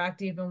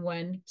interact even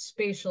when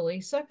spatially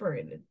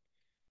separated.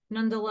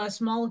 Nonetheless,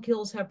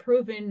 molecules have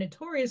proven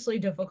notoriously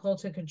difficult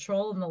to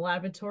control in the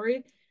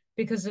laboratory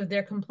because of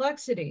their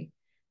complexity.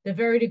 The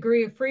very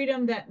degree of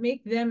freedom that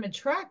make them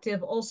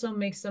attractive also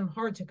makes them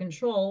hard to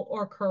control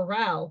or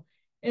corral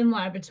in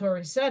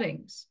laboratory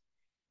settings.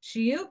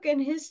 Shiuk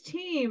and his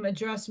team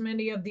addressed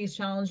many of these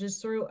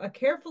challenges through a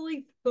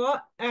carefully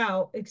thought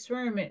out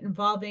experiment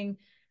involving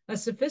a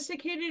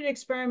sophisticated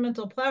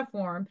experimental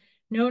platform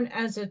known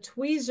as a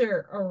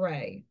tweezer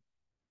array,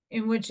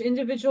 in which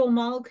individual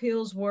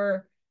molecules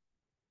were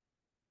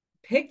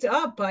picked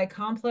up by a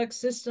complex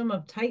system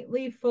of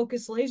tightly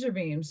focused laser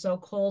beams,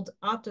 so-called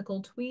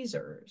optical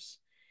tweezers.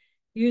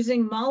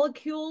 Using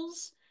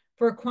molecules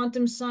for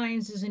quantum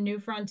science is a new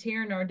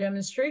frontier, and our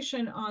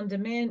demonstration on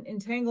demand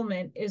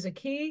entanglement is a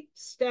key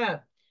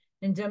step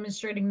in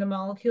demonstrating the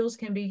molecules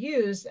can be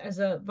used as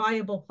a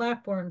viable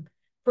platform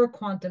for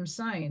quantum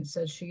science,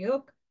 says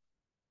Shiuk.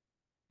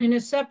 In a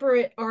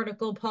separate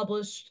article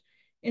published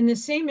in the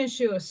same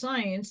issue of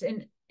Science,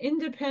 an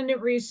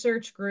independent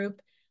research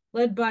group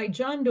led by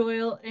John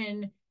Doyle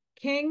and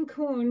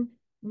Kang-Kun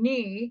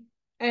Ni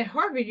at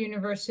Harvard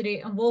University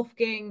and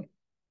Wolfgang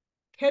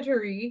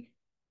Kettery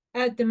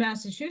at the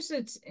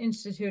Massachusetts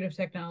Institute of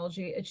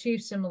Technology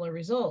achieved similar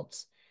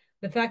results.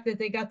 The fact that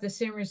they got the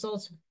same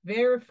results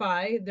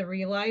verify the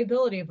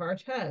reliability of our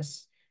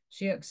tests,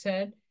 Shiuk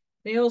said.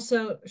 They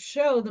also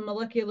show the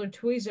molecular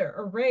tweezer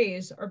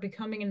arrays are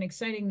becoming an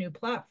exciting new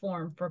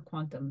platform for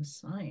quantum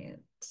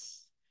science.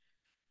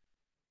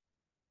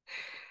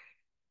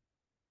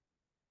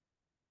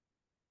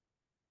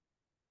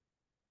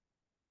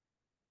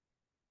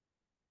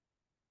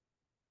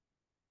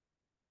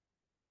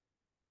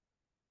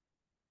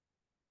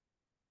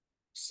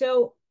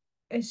 So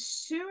as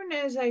soon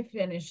as I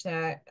finish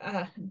that,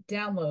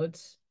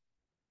 downloads,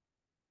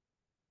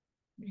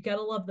 you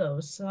gotta love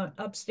those.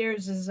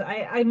 Upstairs is,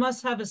 I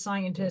must have a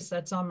scientist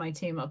that's on my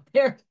team up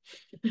there.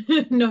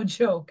 No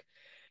joke.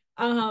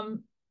 So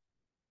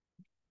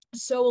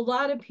a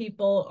lot of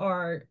people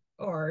are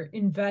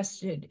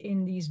invested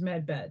in these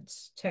med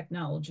beds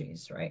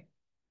technologies, right?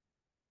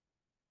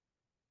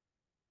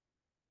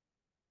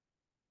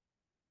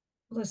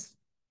 Let's,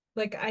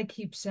 like I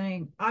keep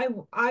saying, I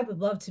would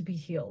love to be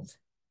healed.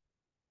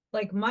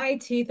 Like my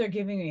teeth are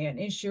giving me an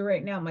issue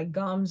right now. My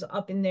gums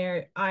up in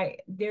there.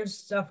 There's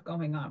stuff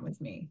going on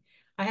with me.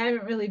 I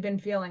haven't really been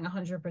feeling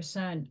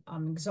 100%.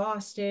 I'm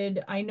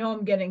exhausted. I know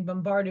I'm getting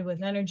bombarded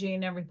with energy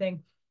and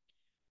everything,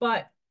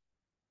 but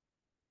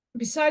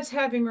besides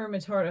having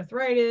rheumatoid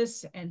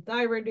arthritis and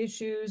thyroid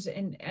issues,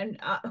 and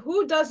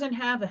who doesn't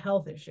have a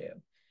health issue?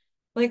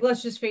 Like,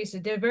 let's just face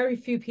it, there are very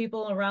few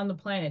people around the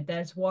planet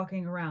that's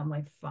walking around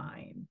like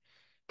fine,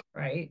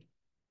 right?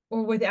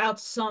 Or without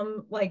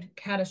some like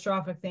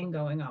catastrophic thing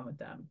going on with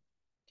them.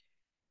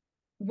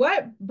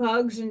 what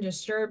bugs and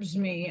disturbs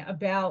me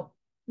about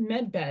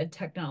medbed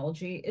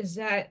technology is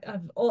that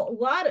a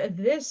lot of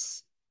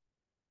this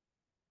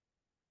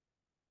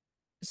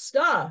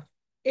stuff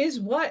is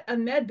what a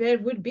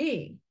medbed would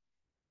be.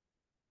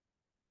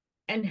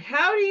 And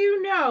how do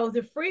you know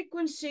the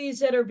frequencies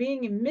that are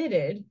being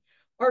emitted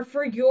are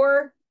for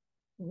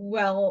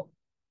well,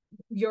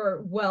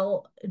 your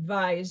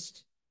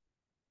well-advised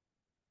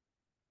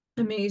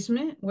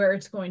amazement, where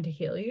it's going to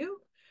heal you,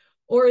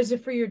 or is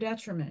it for your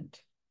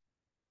detriment?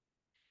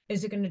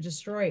 Is it going to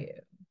destroy you?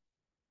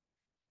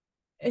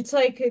 It's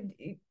like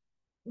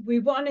we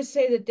want to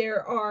say that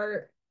there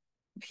are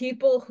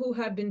people who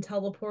have been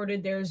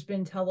teleported. There's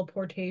been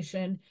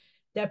teleportation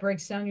that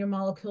breaks down your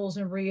molecules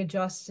and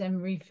readjusts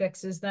and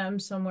refixes them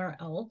somewhere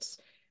else.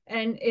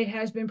 And it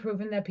has been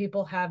proven that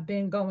people have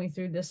been going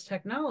through this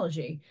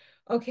technology.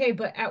 Okay,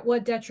 but at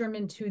what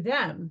detriment to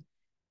them?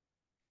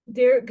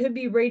 There could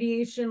be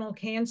radiational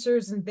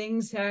cancers and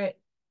things that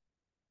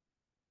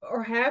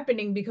are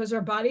happening because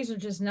our bodies are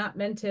just not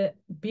meant to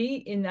be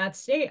in that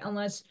state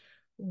unless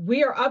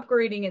we are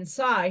upgrading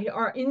inside.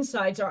 Our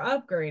insides are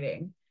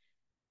upgrading.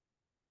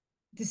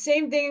 The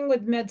same thing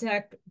with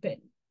the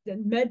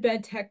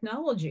medbed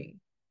technology.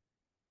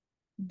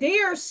 They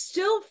are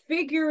still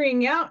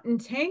figuring out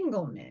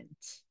entanglement.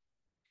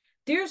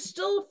 They're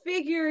still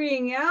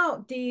figuring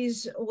out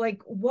these,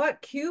 like,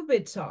 what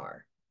qubits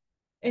are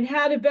and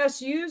how to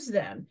best use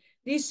them.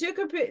 These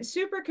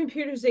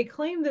supercomputers, they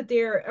claim that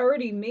they're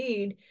already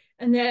made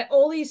and that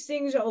all these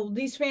things, all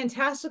these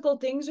fantastical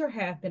things are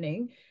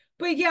happening.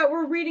 But yet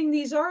we're reading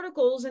these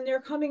articles and they're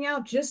coming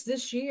out just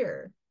this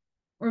year,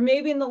 or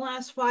maybe in the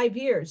last 5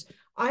 years.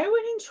 I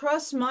wouldn't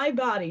trust my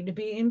body to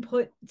be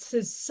input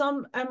to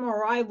some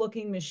MRI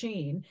looking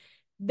machine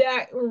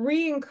that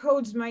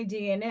re-encodes my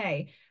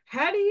DNA.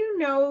 How do you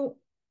know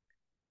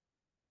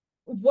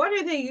what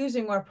are they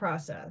using, what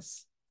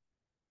process?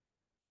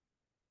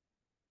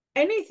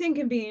 Anything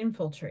can be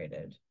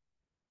infiltrated,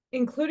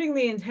 including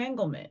the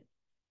entanglement.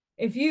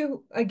 If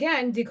you,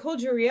 again,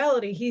 decode your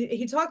reality,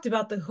 he talked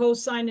about the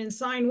cosine and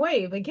sine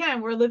wave.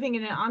 Again, we're living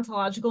in an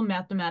ontological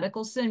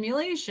mathematical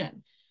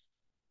simulation.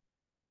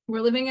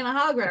 We're living in a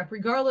holograph.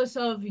 Regardless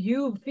of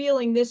you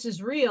feeling this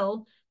is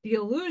real, the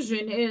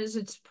illusion is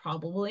it's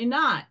probably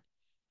not.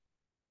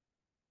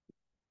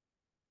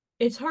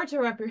 It's hard to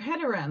wrap your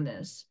head around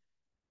this.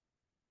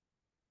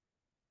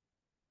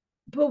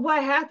 But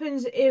what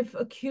happens if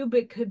a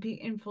qubit could be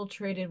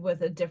infiltrated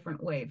with a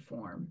different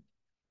waveform?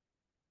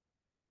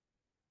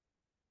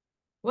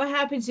 What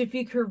happens if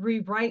you could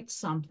rewrite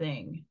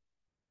something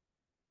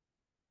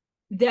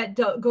that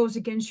goes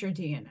against your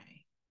DNA?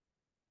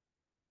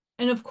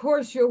 And of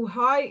course, your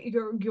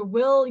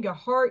will, your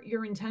heart,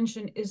 your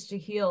intention is to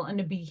heal and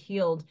to be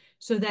healed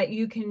so that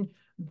you can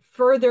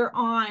further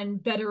on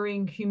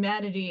bettering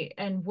humanity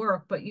and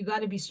work. But you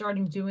got to be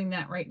starting doing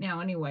that right now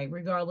anyway,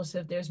 regardless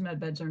if there's med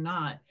beds or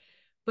not.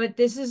 But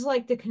this is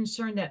like the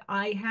concern that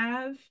I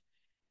have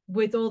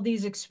with all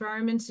these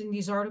experiments and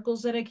these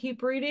articles that I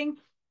keep reading,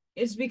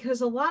 is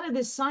because a lot of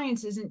this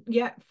science isn't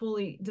yet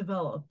fully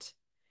developed.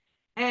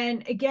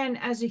 And again,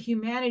 as a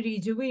humanity,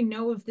 do we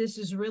know if this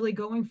is really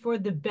going for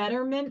the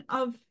betterment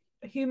of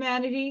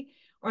humanity?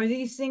 Are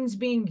these things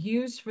being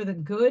used for the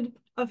good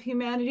of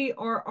humanity,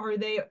 or are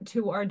they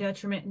to our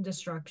detriment and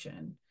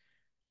destruction?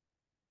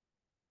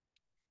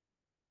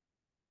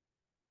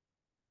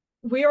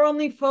 We are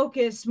only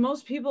focused,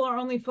 most people are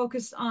only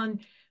focused on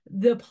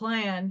the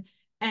plan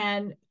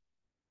and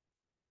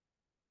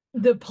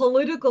the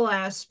political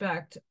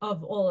aspect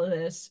of all of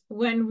this,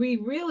 when we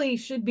really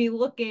should be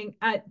looking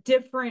at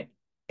different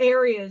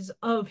areas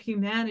of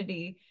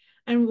humanity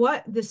and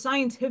what the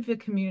scientific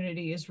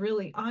community is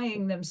really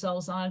eyeing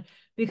themselves on,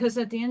 because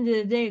at the end of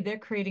the day, they're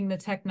creating the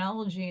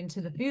technology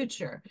into the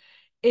future.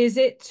 Is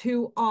it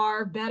to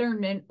our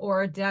betterment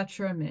or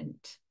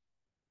detriment?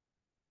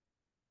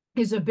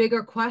 Is a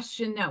bigger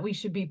question that we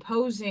should be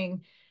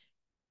posing,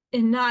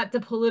 and not the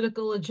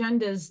political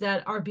agendas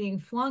that are being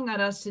flung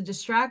at us to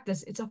distract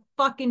us. It's a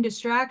fucking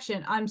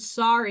distraction. I'm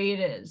sorry, it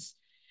is.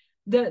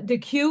 The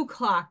Q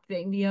clock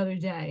thing the other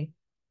day.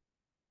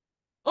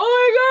 Oh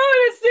my God,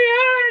 it's the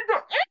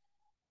end.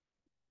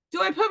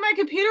 Do I put my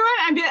computer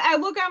on? I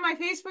look at my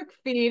Facebook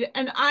feed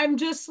and I'm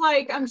just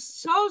like, I'm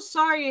so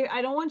sorry.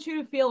 I don't want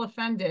you to feel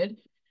offended.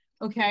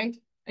 Okay.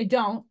 I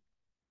don't.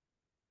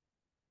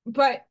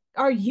 But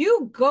are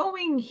you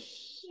going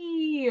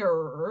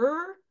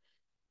here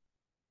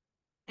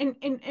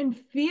and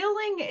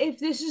feeling if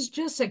this is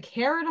just a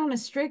carrot on a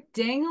stick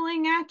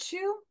dangling at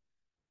you?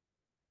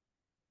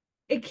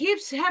 It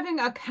keeps having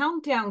a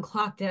countdown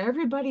clock that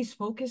everybody's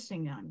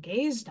focusing on,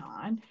 gazed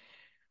on.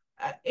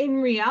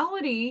 In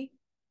reality,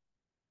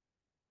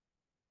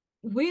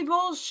 we've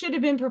all should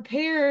have been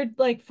prepared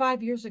like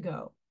 5 years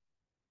ago,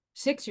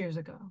 6 years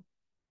ago.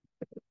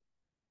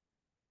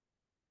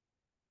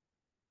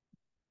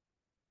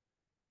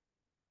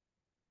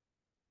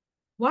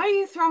 Why are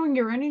you throwing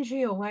your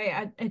energy away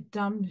at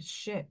dumb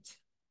shit?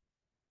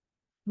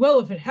 Well,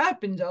 if it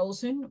happens,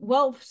 Ellison,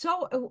 well,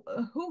 so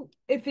who,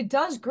 if it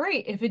does,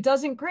 great. If it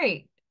doesn't,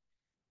 great.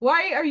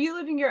 Why are you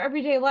living your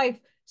everyday life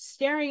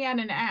staring at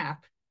an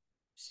app,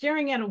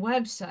 staring at a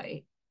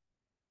website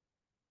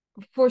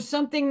for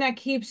something that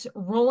keeps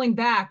rolling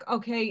back?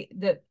 Okay,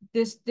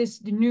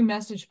 this new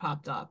message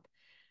popped up.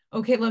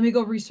 Okay, let me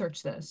go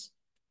research this.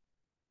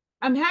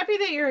 I'm happy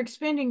that you're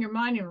expanding your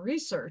mind in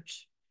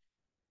research,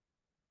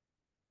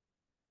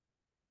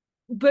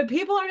 but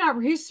people are not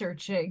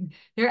researching.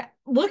 They're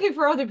looking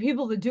for other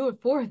people to do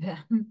it for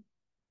them.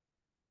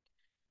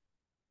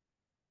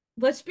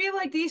 Let's be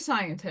like these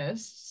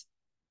scientists.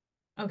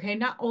 Okay,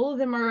 not all of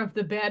them are of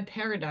the bad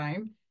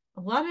paradigm.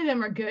 A lot of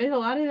them are good. A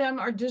lot of them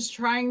are just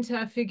trying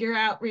to figure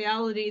out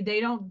reality.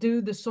 They don't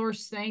do the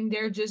source thing.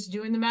 They're just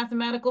doing the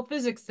mathematical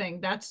physics thing.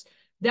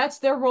 That's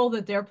their role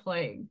that they're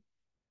playing.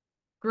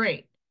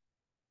 Great.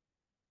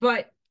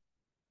 But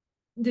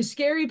the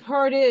scary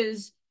part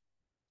is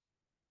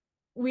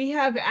we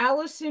have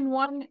Alice in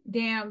one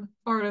damn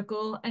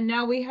article, and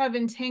now we have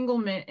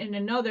entanglement in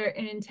another.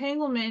 And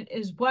entanglement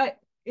is what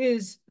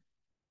is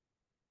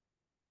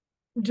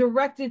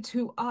directed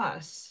to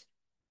us.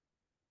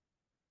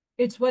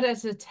 It's what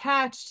is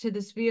attached to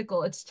this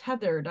vehicle. It's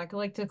tethered. I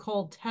like to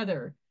call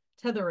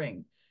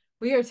tethering.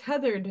 We are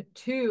tethered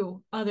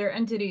to other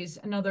entities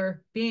and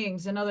other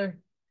beings and other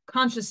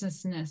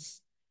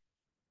consciousness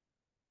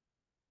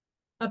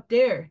up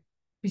there,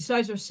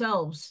 besides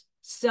ourselves,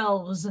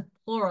 selves,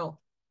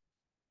 plural.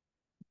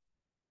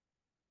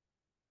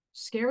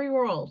 Scary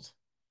world.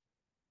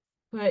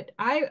 But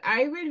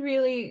I would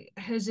really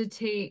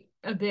hesitate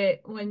a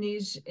bit when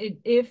these,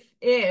 big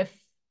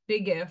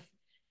if,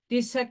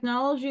 these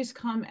technologies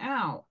come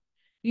out.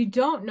 You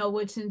don't know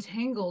what's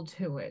entangled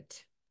to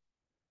it.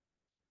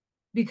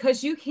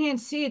 Because you can't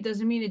see it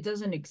doesn't mean it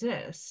doesn't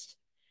exist.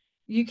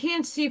 You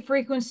can't see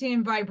frequency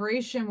and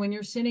vibration when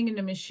you're sitting in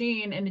a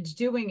machine and it's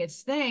doing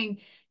its thing.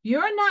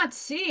 You're not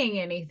seeing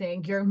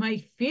anything. You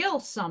might feel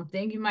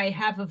something. You might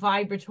have a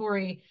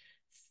vibratory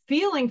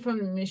feeling from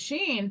the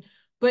machine,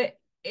 but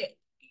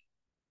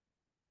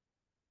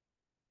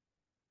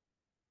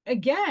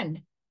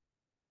again,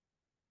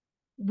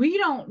 we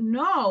don't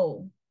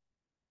know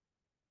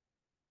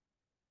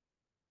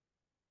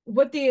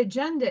what the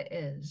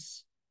agenda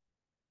is.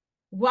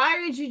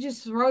 Why would you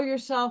just throw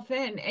yourself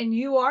in? And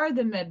you are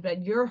the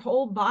medbed. Your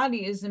whole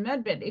body is the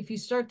medbed. If you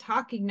start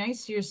talking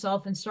nice to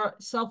yourself and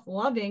start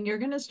self-loving, you're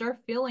going to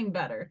start feeling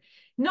better.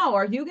 No,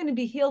 are you going to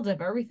be healed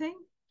of everything?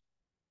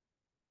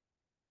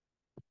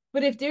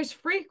 But if there's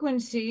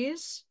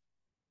frequencies,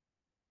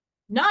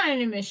 not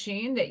in a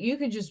machine, that you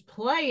could just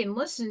play and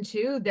listen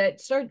to that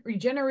start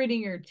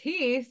regenerating your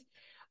teeth,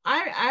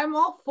 I'm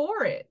all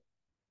for it.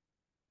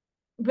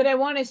 But I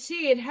want to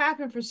see it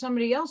happen for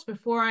somebody else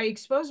before I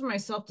expose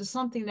myself to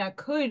something that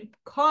could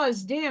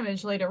cause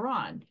damage later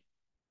on.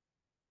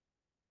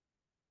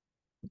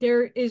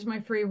 There is my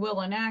free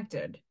will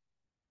enacted.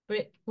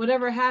 But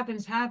whatever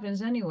happens,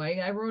 happens anyway.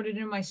 I wrote it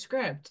in my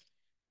script.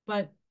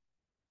 But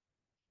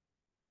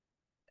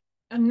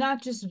I'm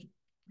not just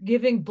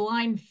giving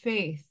blind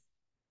faith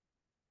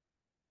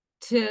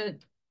to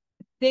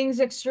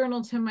things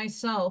external to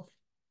myself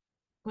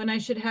when I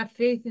should have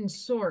faith in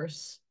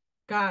source,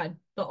 God,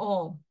 the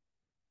all,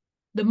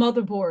 the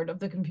motherboard of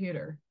the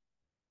computer.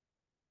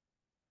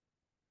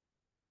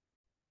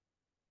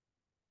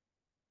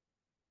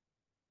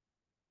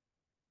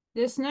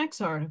 This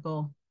next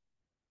article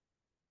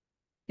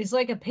is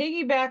like a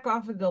piggyback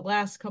off of the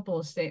last couple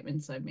of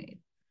statements I made.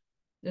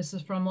 This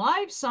is from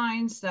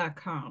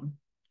livescience.com.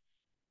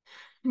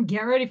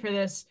 Get ready for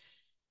this.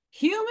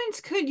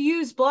 Humans could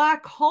use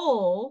black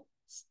holes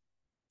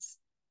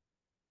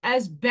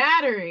as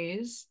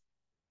batteries,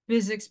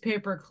 physics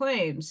paper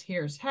claims.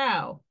 Here's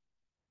how.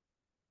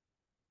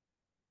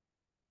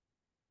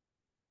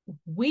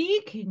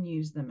 We can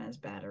use them as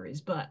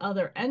batteries, but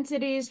other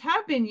entities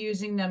have been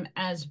using them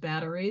as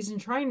batteries and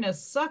trying to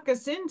suck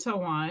us into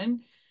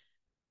one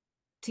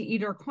to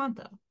eat our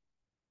quanta.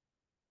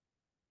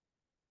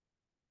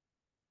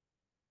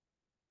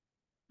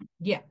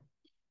 Yeah.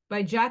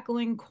 By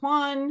Jacqueline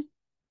Kwan.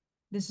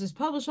 This is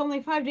published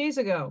only 5 days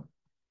ago.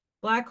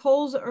 Black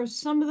holes are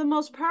some of the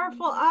most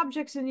powerful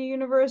objects in the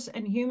universe,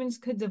 and humans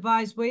could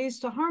devise ways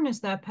to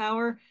harness that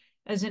power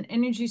as an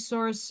energy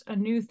source, a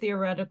new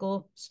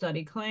theoretical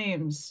study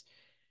claims.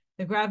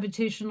 The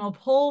gravitational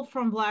pull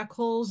from black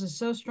holes is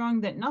so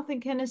strong that nothing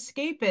can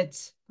escape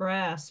its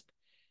grasp.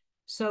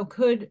 So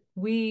could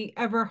we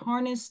ever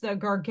harness the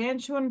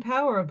gargantuan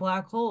power of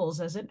black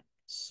holes as a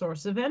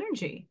source of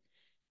energy?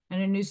 In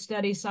a new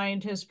study,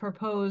 scientists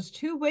proposed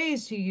 2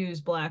 ways to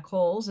use black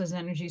holes as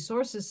energy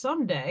sources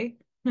someday.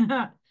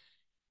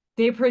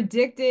 They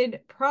predicted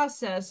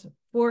process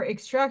for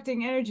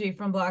extracting energy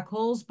from black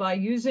holes by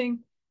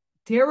using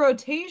their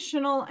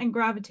rotational and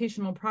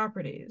gravitational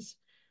properties.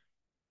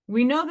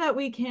 We know that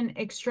we can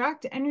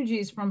extract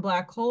energies from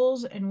black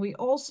holes, and we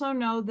also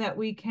know that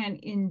we can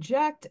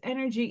inject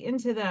energy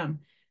into them,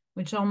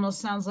 which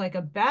almost sounds like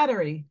a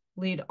battery.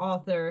 Lead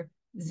author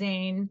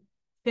Zane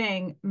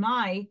Feng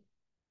Mai,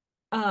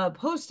 a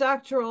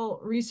postdoctoral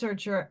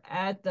researcher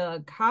at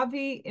the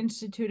Kavi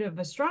Institute of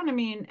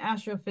Astronomy and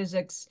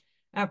Astrophysics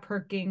at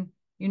Peking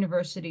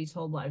University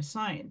told Live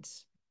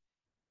Science.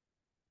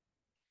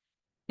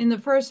 In the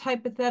first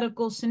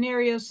hypothetical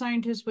scenario,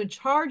 scientists would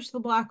charge the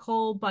black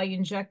hole by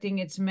injecting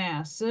its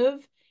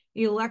massive,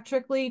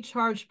 electrically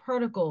charged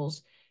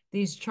particles.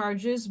 These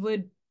charges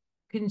would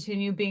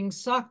continue being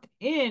sucked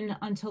in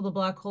until the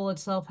black hole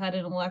itself had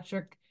an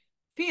electric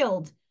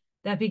field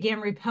that began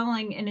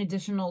repelling in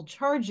additional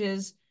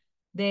charges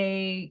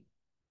they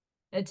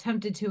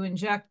attempted to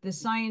inject. The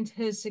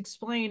scientists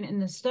explain in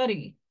the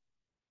study.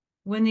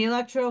 When the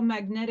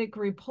electromagnetic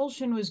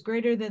repulsion was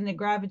greater than the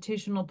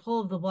gravitational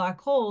pull of the black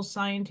hole,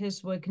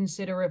 scientists would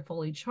consider it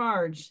fully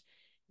charged,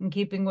 in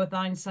keeping with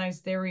Einstein's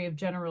theory of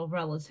general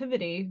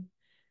relativity,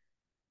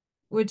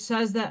 which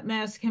says that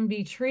mass can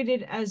be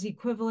treated as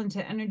equivalent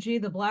to energy.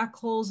 The black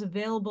hole's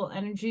available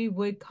energy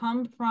would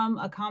come from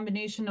a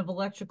combination of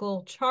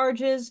electrical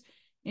charges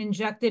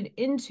injected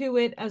into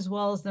it, as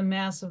well as the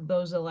mass of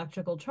those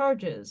electrical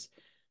charges.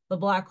 The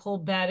black hole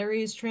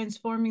battery is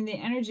transforming the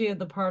energy of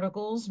the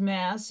particles'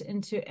 mass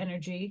into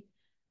energy,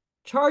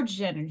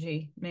 charged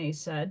energy, May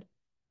said.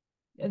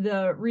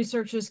 The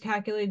researchers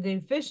calculated the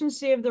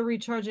efficiency of the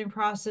recharging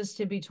process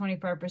to be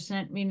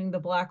 25%, meaning the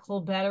black hole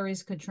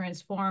batteries could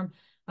transform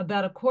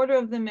about a quarter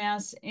of the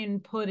mass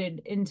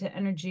inputted into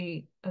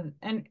energy,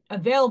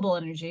 available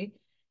energy,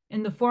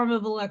 in the form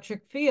of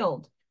electric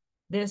field.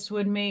 This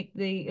would make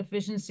the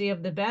efficiency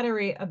of the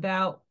battery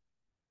about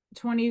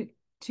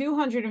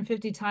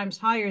 250 times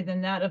higher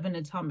than that of an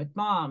atomic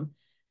bomb,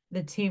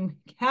 the team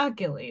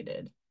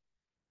calculated.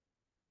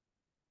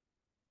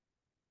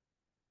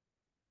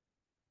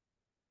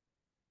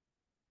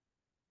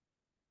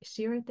 You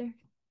see right there?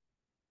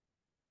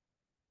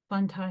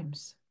 Fun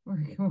times.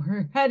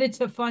 We're headed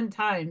to fun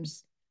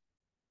times.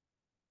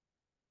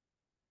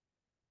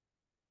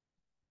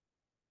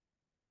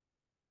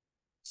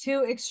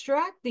 To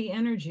extract the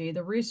energy,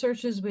 the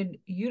researchers would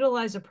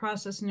utilize a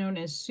process known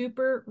as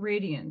super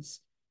radiance,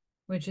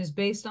 which is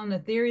based on the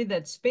theory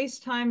that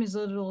space-time is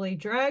literally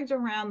dragged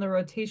around the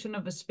rotation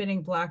of a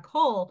spinning black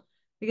hole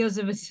because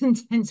of its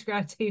intense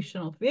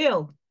gravitational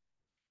field.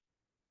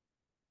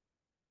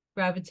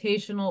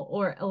 Gravitational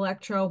or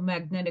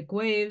electromagnetic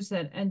waves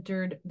that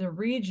entered the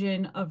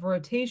region of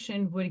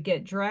rotation would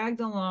get dragged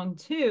along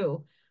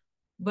too,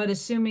 but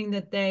assuming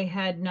that they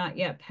had not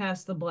yet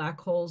passed the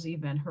black hole's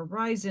event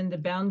horizon, the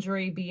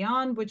boundary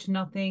beyond which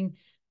nothing,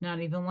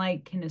 not even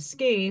light, can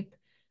escape,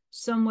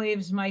 some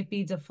waves might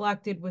be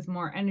deflected with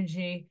more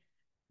energy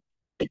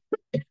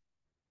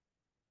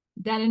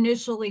that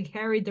initially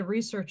carried, the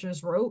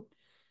researchers wrote.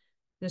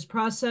 This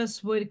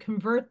process would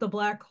convert the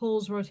black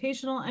hole's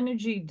rotational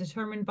energy,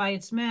 determined by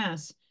its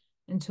mass,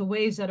 into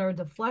waves that are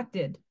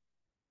deflected.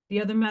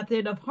 The other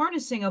method of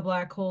harnessing a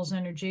black hole's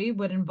energy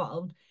would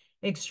involve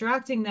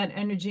extracting that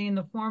energy in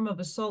the form of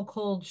a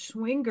so-called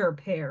Schwinger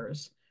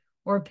pairs,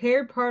 or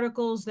paired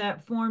particles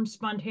that form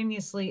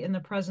spontaneously in the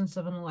presence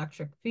of an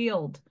electric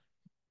field.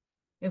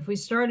 If we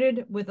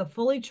started with a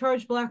fully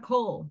charged black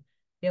hole,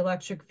 the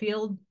electric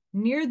field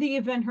near the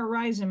event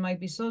horizon might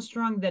be so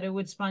strong that it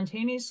would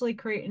spontaneously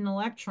create an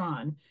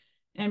electron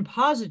and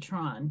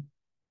positron,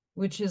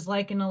 which is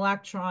like an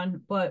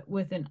electron but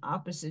with an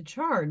opposite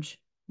charge,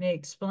 May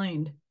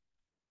explained.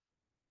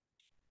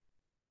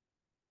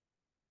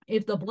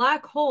 If the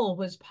black hole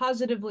was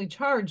positively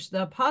charged,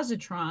 the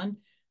positron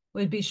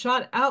would be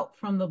shot out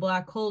from the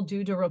black hole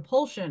due to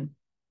repulsion.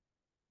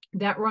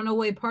 That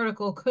runaway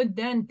particle could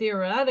then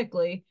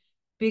theoretically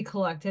be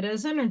collected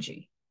as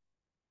energy.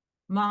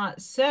 Ma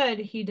said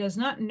he does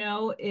not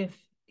know if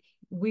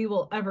we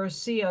will ever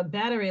see a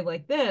battery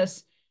like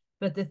this,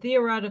 but the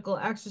theoretical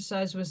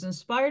exercise was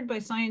inspired by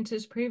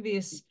scientists'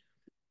 previous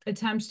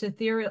attempts to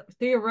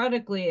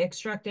theoretically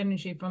extract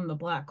energy from the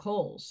black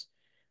holes.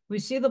 We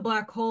see the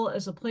black hole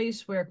as a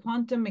place where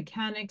quantum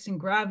mechanics and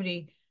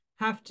gravity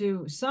have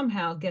to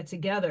somehow get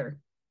together.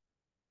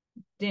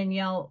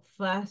 Danielle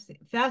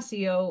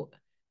Facio,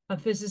 a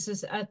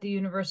physicist at the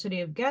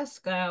University of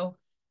Glasgow,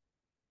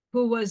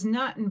 who was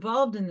not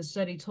involved in the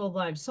study, told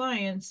Live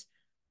Science,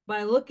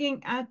 by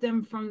looking at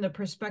them from the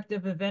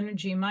perspective of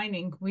energy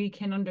mining, we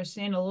can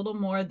understand a little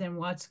more than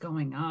what's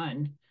going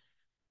on.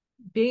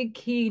 Big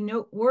key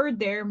note word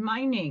there,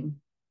 mining.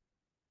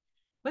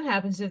 What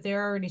happens if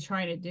they're already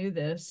trying to do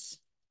this?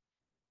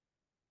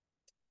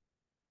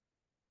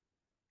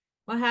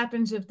 What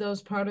happens if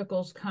those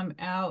particles come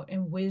out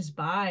and whiz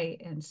by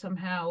and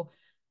somehow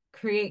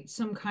create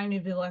some kind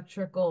of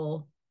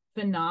electrical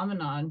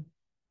phenomenon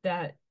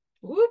that,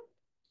 whoop,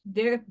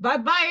 there,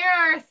 bye-bye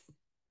Earth,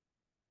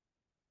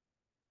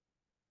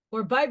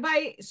 or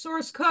bye-bye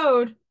source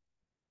code.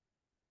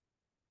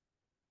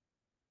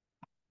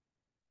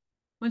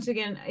 Once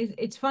again,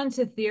 it's fun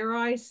to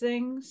theorize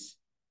things,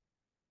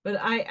 but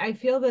I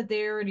feel that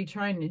they're already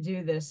trying to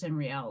do this in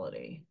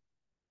reality.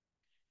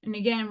 And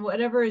again,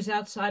 whatever is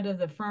outside of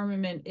the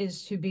firmament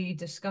is to be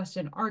discussed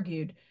and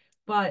argued,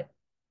 but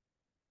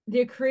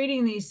they're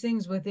creating these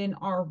things within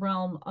our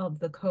realm of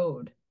the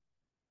code.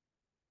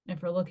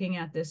 If we're looking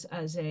at this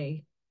as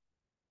a,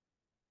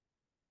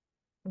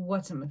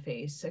 what's in the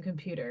face, a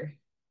computer.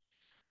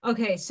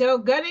 Okay, so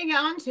getting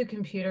on to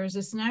computers,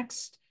 this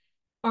next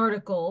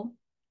article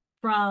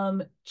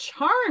from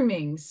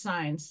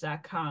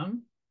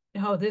charmingscience.com.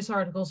 Oh, this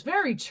article is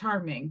very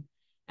charming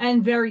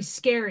and very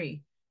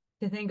scary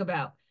to think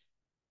about.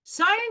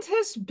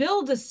 Scientists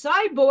build a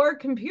cyborg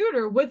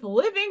computer with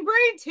living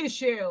brain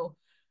tissue.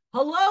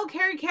 Hello,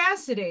 Carrie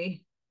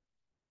Cassidy.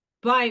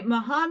 By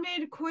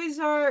Mohammed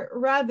Quasar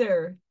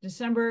Rather,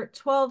 December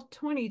 12,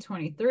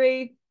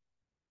 2023.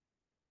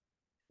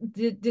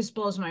 This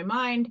blows my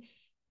mind.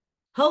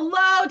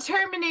 Hello,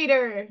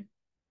 Terminator.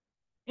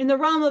 In the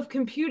realm of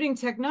computing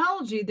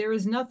technology, there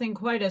is nothing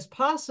quite as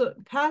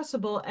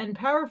possible and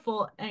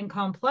powerful and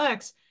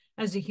complex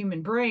as a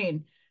human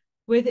brain.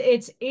 With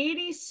its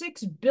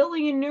 86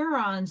 billion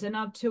neurons and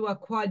up to a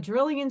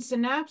quadrillion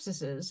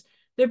synapses,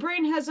 the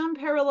brain has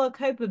unparalleled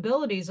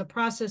capabilities of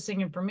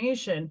processing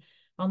information.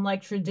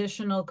 Unlike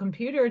traditional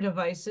computer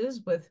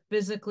devices with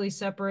physically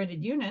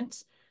separated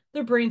units,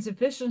 the brain's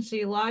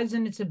efficiency lies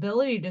in its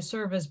ability to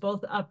serve as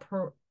both a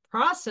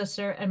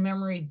processor and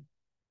memory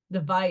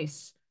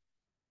device.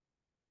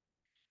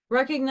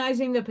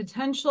 Recognizing the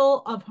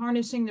potential of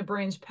harnessing the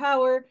brain's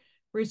power,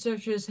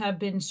 researchers have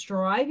been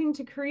striving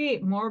to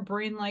create more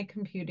brain-like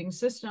computing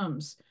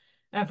systems.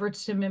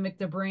 Efforts to mimic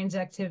the brain's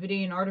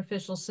activity in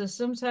artificial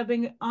systems have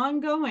been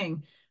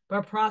ongoing,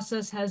 but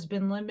process has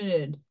been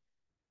limited.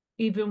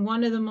 Even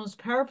one of the most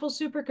powerful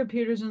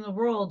supercomputers in the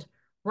world,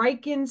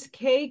 Rikens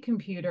K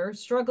computer,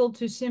 struggled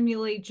to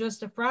simulate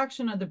just a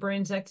fraction of the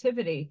brain's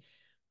activity.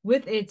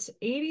 With its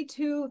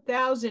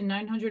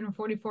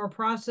 82,944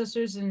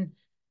 processors and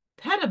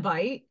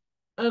petabyte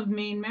of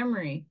main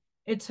memory,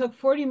 it took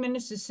 40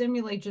 minutes to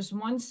simulate just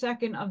 1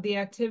 second of the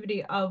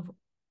activity of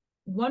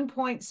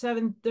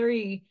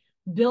 1.73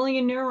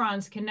 billion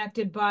neurons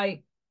connected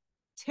by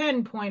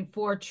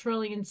 10.4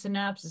 trillion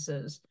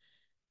synapses.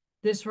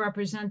 This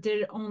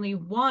represented only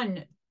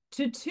 1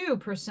 to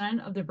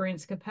 2% of the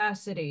brain's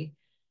capacity.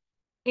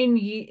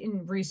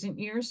 In recent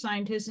years,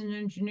 scientists and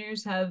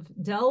engineers have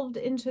delved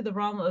into the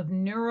realm of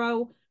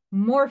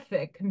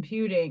neuromorphic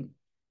computing,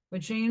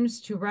 which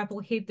aims to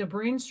replicate the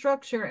brain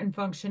structure and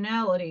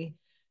functionality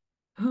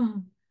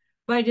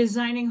by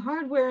designing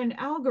hardware and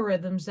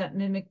algorithms that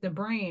mimic the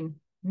brain.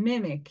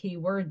 Mimic, key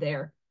word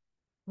there.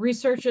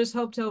 Researchers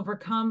hope to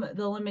overcome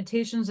the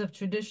limitations of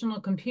traditional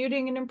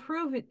computing and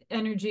improve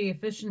energy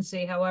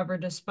efficiency. However,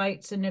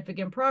 despite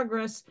significant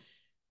progress,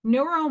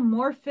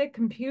 neuromorphic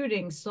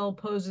computing still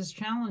poses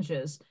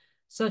challenges,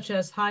 such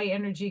as high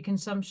energy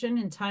consumption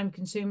and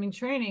time-consuming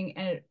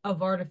training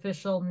of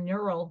artificial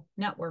neural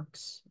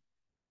networks.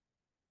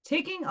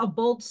 Taking a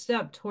bold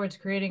step towards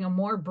creating a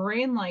more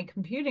brain-like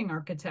computing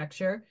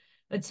architecture,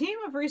 a team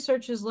of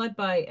researchers led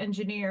by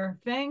engineer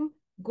Feng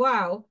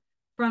Guo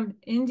from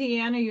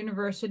Indiana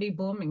University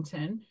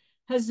Bloomington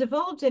has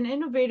developed an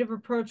innovative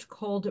approach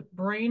called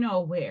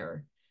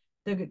BrainAware.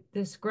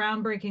 This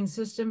groundbreaking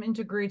system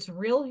integrates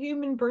real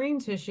human brain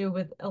tissue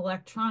with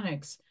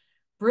electronics,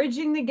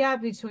 bridging the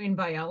gap between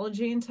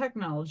biology and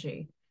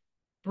technology.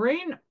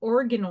 Brain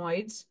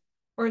organoids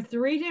are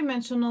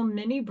three-dimensional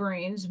mini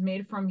brains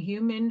made from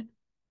human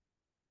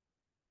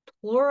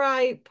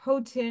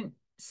pluripotent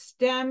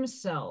stem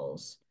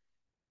cells.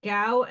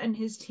 Gao and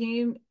his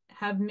team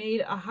have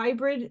made a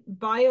hybrid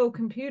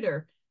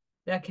biocomputer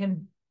that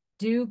can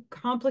do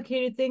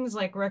complicated things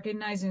like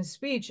recognizing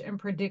speech and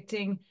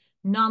predicting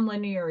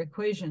nonlinear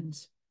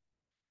equations.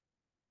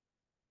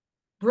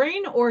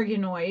 Brain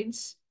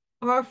organoids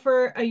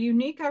offer a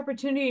unique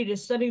opportunity to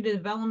study the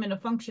development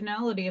of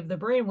functionality of the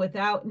brain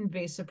without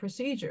invasive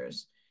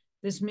procedures.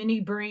 This mini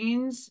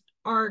brains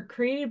are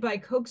created by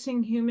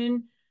coaxing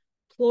human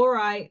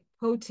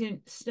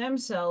pluripotent stem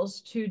cells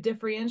to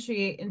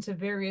differentiate into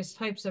various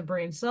types of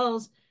brain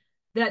cells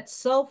that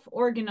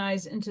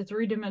self-organize into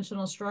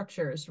three-dimensional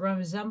structures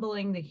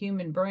resembling the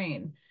human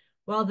brain.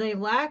 While they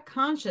lack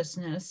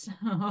consciousness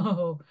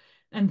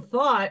and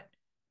thought,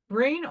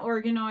 brain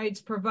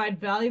organoids provide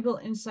valuable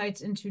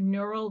insights into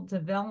neural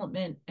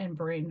development and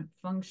brain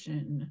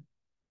function.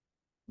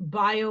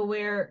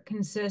 BioWare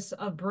consists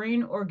of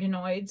brain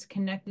organoids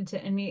connected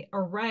to any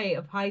array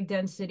of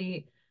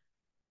high-density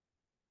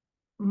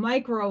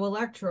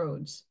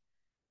microelectrodes.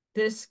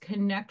 This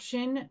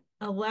connection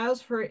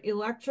allows for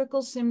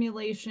electrical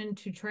simulation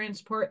to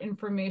transport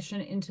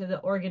information into the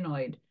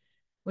organoid,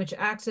 which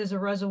acts as a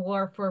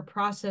reservoir for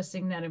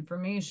processing that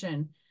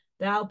information.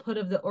 The output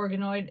of the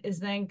organoid is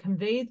then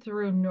conveyed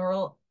through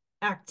neural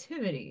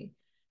activity.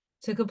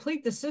 To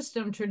complete the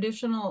system,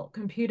 traditional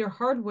computer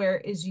hardware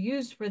is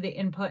used for the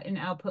input and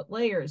output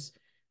layers.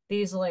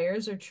 These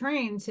layers are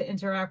trained to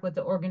interact with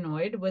the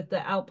organoid, with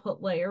the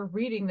output layer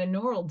reading the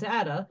neural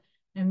data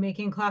and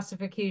making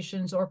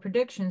classifications or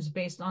predictions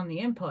based on the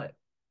input.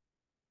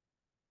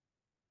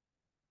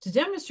 To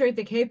demonstrate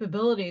the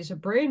capabilities of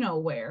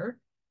BrainAware,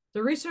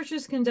 the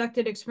researchers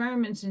conducted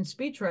experiments in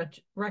speech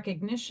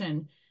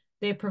recognition.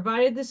 They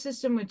provided the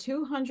system with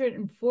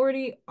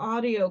 240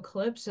 audio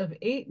clips of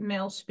 8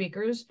 male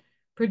speakers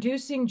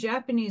producing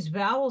Japanese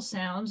vowel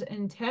sounds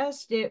and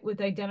tasked it with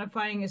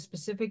identifying a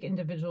specific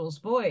individual's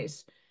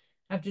voice.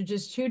 After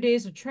just 2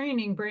 days of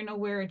training,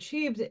 BrainAware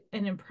achieved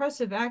an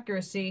impressive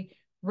accuracy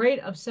rate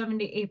of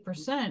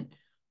 78%,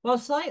 while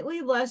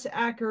slightly less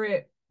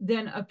accurate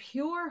than a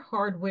pure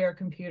hardware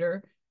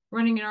computer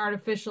running an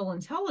artificial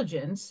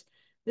intelligence.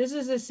 This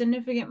is a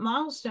significant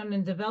milestone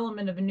in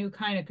development of a new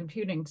kind of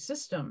computing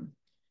system.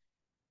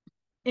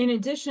 In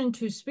addition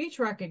to speech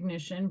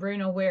recognition,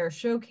 BrainAware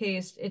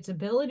showcased its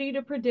ability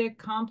to predict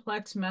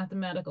complex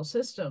mathematical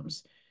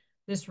systems.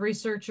 This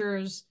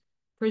researchers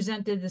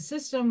presented the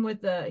system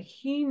with the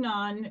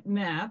hmmm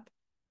map,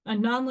 a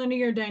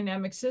nonlinear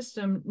dynamic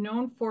system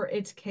known for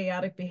its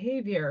chaotic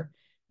behavior.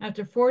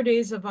 After 4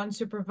 days of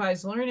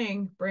unsupervised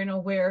learning,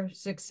 BrainAware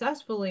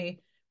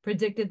successfully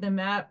predicted the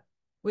map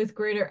with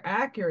greater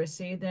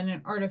accuracy than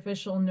an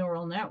artificial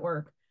neural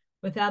network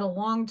without a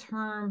long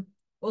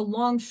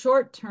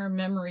short-term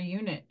memory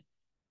unit.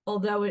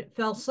 Although it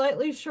fell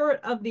slightly short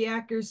of the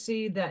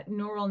accuracy that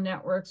neural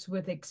networks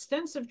with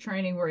extensive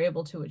training were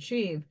able to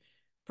achieve,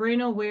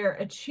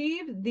 BrainAware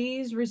achieved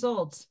these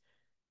results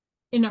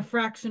in a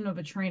fraction of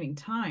a training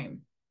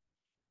time.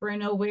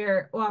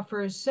 BrainAware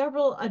offers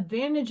several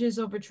advantages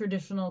over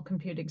traditional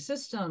computing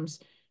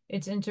systems.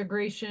 Its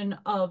integration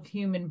of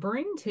human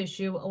brain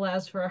tissue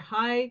allows for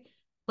high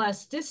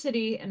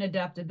plasticity and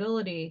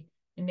adaptability,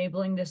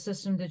 enabling the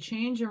system to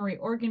change and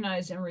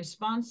reorganize in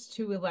response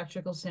to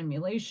electrical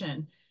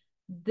stimulation.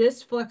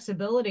 This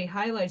flexibility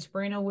highlights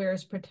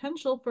BrainAware's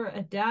potential for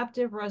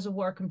adaptive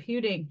reservoir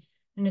computing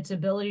and its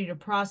ability to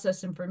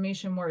process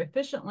information more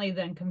efficiently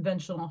than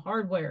conventional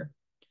hardware.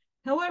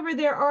 However,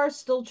 there are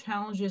still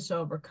challenges to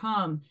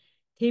overcome.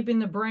 Keeping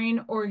the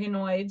brain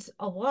organoids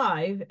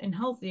alive and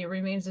healthy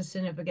remains a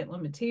significant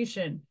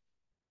limitation.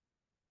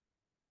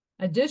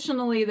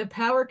 Additionally, the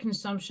power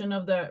consumption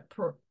of the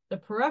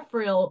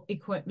peripheral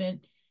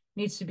equipment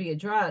needs to be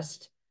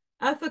addressed.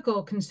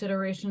 Ethical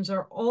considerations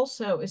are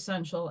also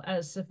essential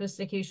as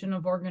sophistication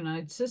of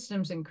organoid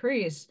systems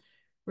increase.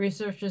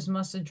 Researchers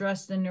must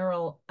address the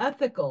neural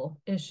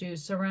ethical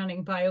issues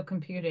surrounding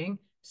biocomputing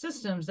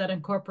systems that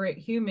incorporate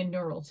human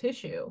neural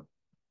tissue.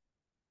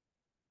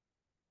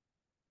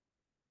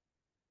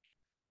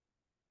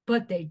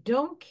 But they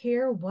don't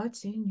care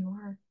what's in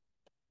your,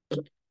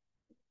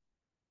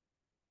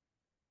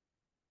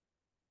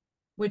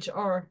 which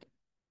are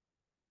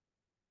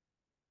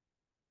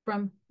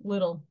from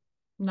little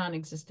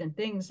non-existent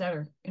things that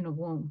are in a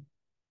womb.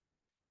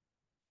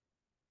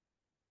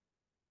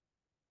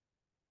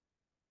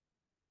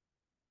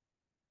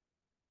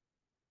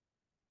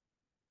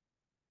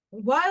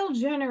 While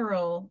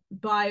general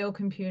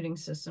biocomputing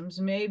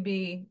systems may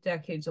be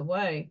decades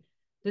away,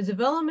 the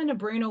development of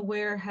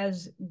BrainAware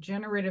has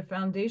generated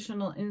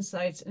foundational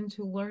insights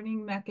into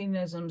learning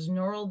mechanisms,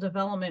 neural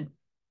development,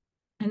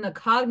 and the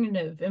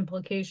cognitive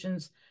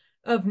implications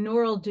of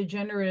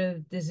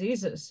neurodegenerative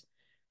diseases.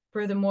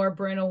 Furthermore,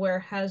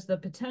 BrainAware has the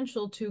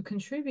potential to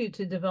contribute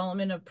to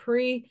development of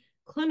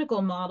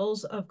preclinical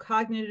models of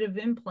cognitive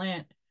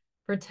implant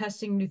for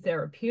testing new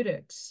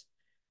therapeutics.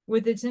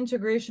 With its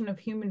integration of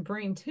human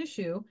brain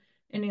tissue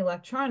and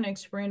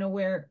electronics,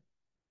 BrainAware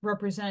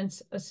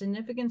represents a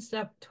significant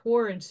step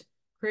towards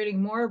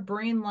creating more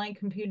brain-like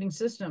computing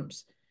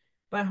systems.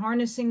 By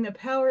harnessing the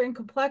power and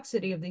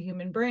complexity of the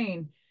human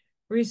brain,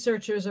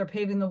 researchers are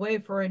paving the way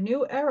for a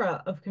new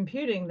era of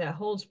computing that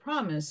holds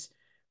promise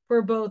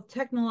for both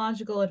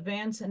technological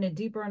advance and a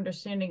deeper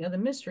understanding of the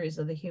mysteries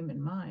of the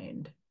human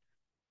mind.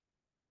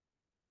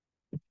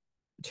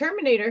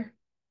 Terminator,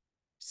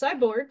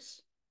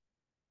 cyborgs,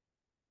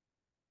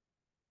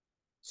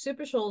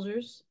 super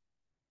soldiers.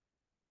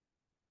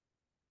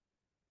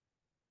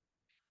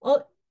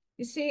 Well,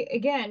 you see,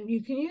 again,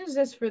 you can use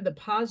this for the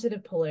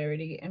positive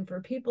polarity and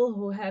for people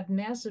who have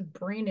massive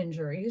brain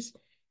injuries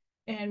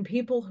and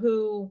people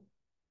who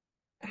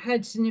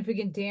had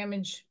significant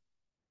damage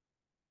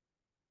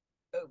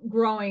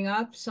growing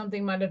up.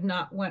 Something might have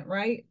not went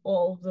right.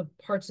 All the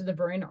parts of the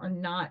brain are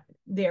not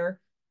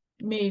there,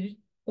 made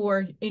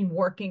or in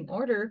working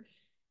order.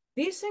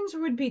 These things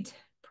would be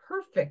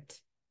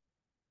perfect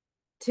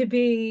to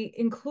be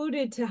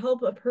included to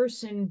help a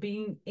person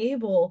being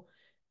able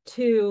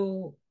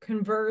to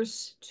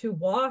converse, to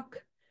walk,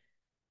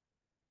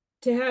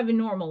 to have a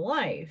normal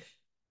life.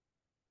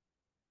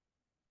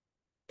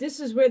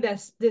 This is where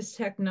this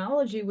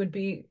technology would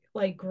be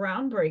like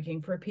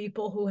groundbreaking for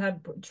people who have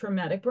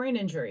traumatic brain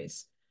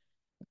injuries.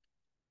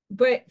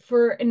 But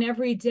for an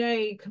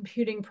everyday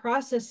computing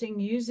processing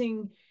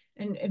using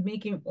and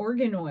making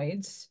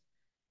organoids,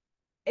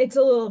 it's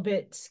a little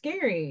bit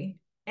scary.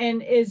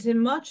 And as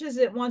much as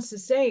it wants to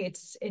say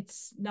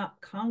it's not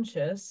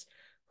conscious,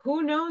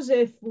 who knows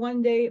if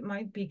one day it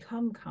might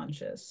become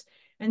conscious.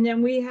 And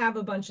then we have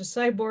a bunch of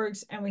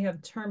cyborgs and we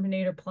have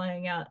Terminator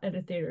playing out at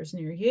a theaters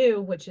near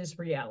you, which is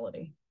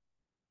reality.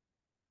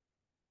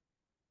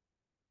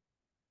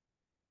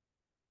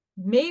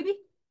 Maybe.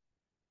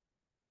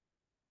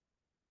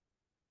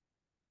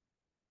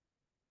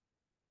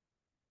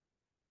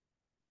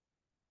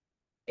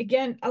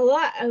 Again, a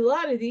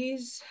lot of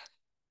these,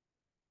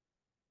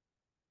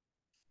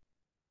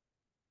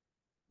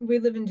 we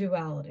live in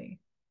duality.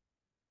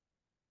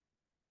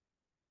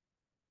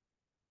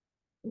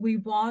 we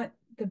want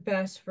the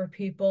best for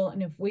people.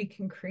 And if we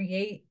can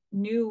create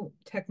new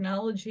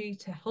technology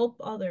to help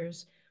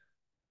others,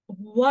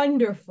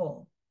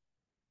 wonderful.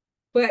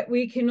 But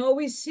we can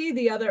always see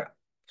the other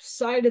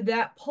side of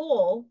that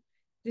pole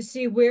to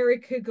see where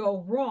it could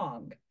go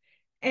wrong.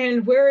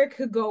 And where it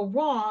could go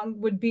wrong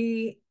would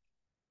be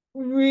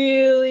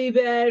really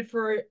bad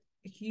for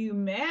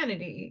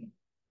humanity,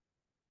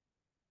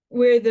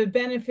 where the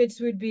benefits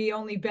would be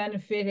only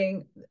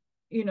benefiting,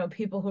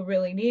 people who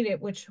really need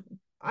it, which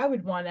I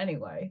would want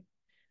anyway.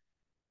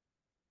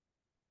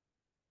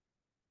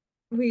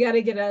 We got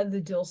to get out of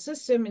the dual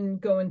system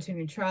and go into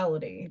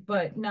neutrality,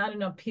 but not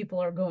enough people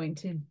are going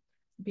to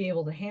be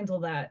able to handle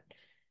that.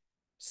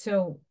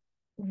 So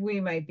we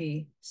might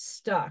be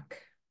stuck.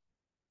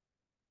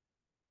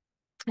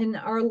 In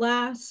our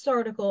last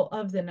article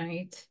of the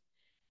night,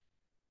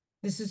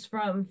 this is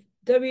from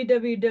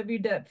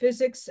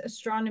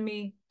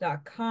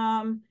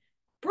www.physicsastronomy.com.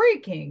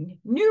 Breaking.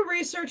 New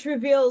research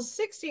reveals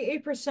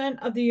 68%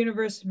 of the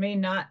universe may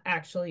not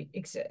actually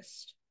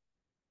exist.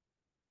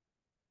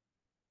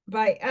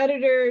 By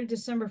editor,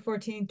 December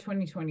 14,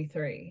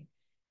 2023.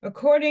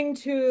 According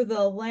to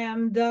the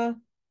Lambda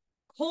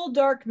cold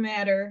dark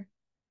matter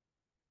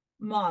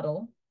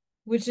model,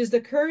 which is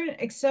the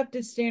current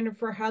accepted standard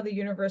for how the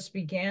universe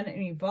began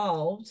and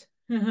evolved,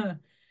 the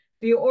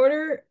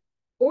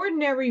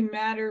ordinary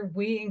matter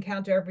we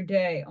encounter every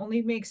day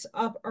only makes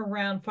up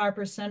around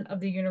 5% of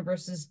the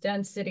universe's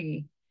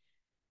density.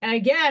 And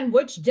again,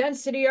 which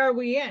density are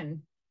we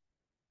in?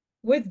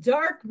 With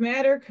dark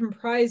matter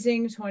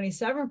comprising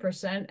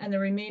 27% and the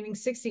remaining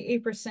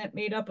 68%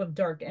 made up of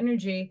dark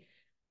energy,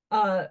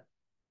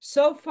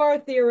 so far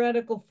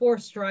theoretical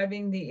force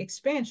driving the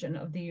expansion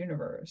of the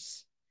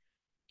universe.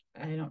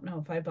 I don't know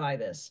if I buy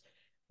this.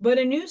 But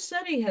a new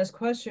study has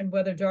questioned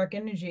whether dark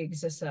energy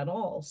exists at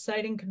all,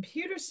 citing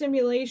computer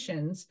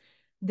simulations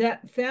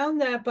that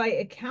found that by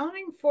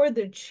accounting for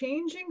the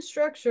changing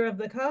structure of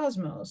the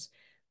cosmos,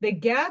 the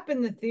gap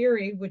in the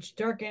theory which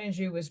dark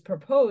energy was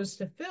proposed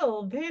to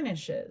fill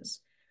vanishes.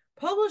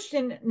 Published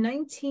in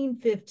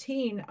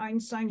 1915,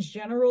 Einstein's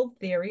general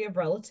theory of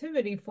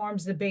relativity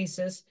forms the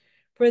basis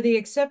for the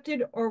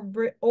accepted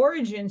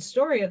origin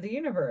story of the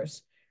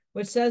universe,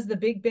 which says the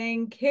Big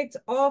Bang kicked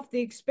off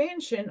the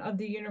expansion of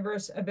the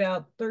universe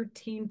about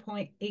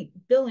 13.8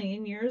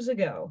 billion years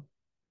ago.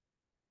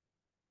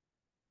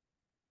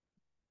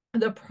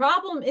 The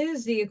problem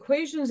is the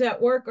equations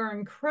at work are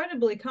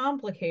incredibly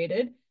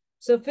complicated,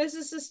 so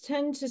physicists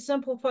tend to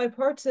simplify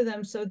parts of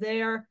them so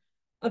they are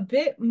a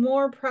bit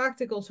more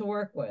practical to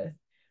work with.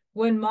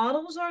 When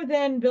models are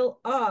then built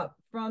up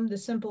from the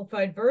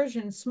simplified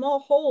version, small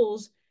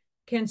holes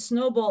can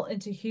snowball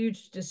into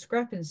huge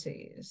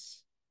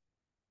discrepancies.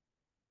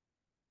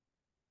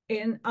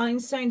 In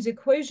Einstein's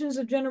equations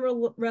of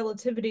general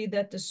relativity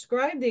that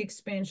describe the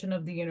expansion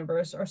of the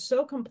universe are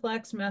so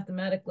complex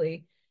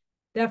mathematically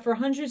that for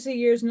hundreds of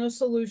years, no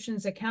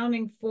solutions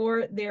accounting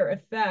for their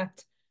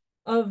effect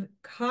of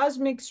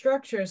cosmic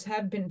structures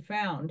have been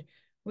found.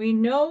 We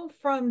know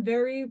from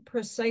very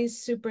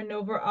precise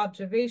supernova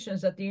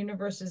observations that the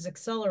universe is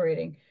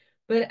accelerating,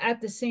 but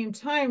at the same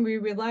time, we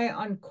rely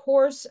on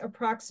coarse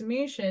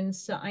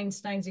approximations to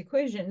Einstein's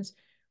equations,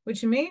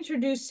 which may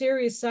introduce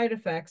serious side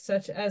effects,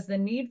 such as the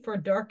need for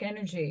dark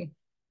energy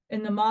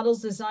in the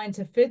models designed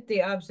to fit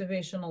the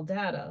observational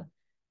data,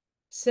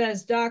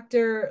 says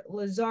Dr.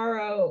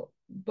 Lazaro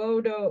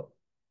Bodos,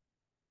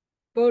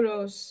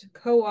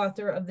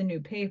 co-author of the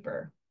new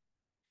paper.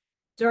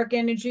 Dark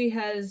energy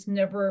has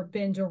never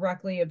been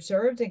directly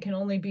observed and can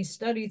only be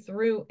studied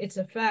through its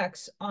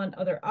effects on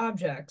other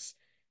objects.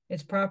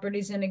 Its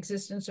properties and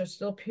existence are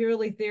still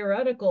purely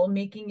theoretical,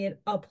 making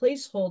it a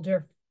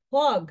placeholder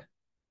plug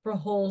for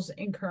holes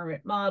in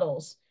current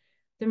models.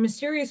 The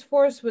mysterious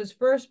force was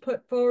first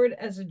put forward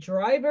as a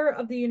driver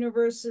of the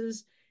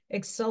universe's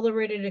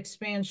accelerated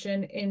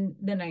expansion in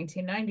the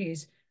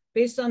 1990s,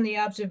 based on the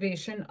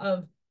observation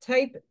of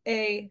type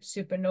A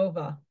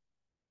supernova.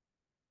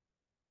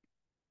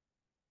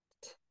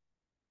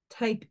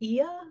 Type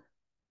Ia?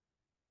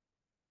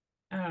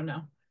 I don't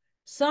know.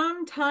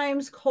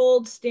 Sometimes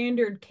called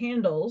standard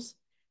candles,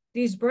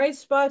 these bright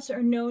spots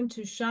are known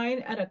to shine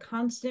at a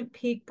constant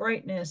peak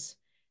brightness.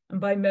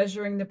 And by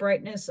measuring the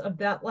brightness of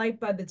that light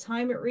by the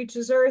time it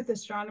reaches Earth,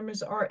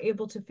 astronomers are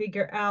able to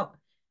figure out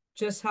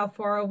just how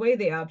far away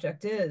the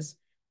object is.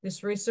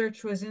 This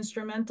research was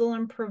instrumental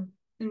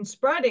in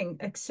spreading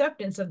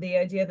acceptance of the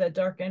idea that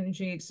dark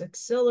energy is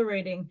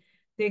accelerating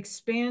the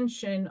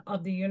expansion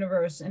of the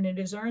universe, and it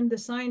has earned the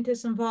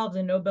scientists involved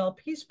a Nobel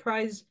Peace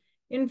Prize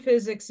in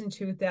physics in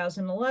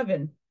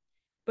 2011.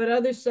 But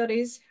other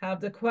studies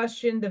have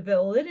questioned the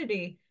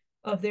validity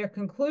of their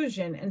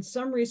conclusion, and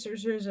some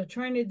researchers are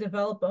trying to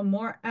develop a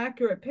more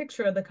accurate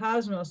picture of the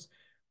cosmos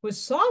with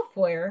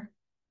software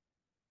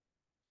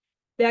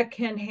that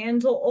can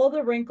handle all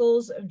the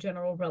wrinkles of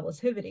general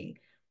relativity.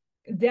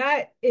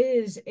 That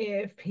is,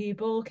 if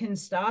people can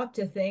stop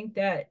to think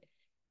that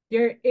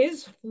there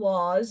is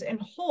flaws and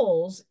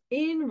holes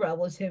in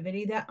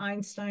relativity that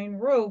Einstein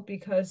wrote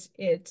because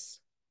it's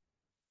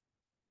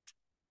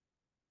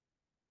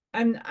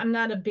I'm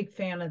not a big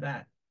fan of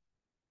that.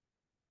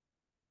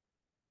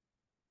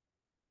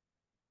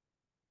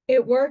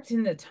 It worked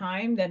in the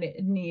time that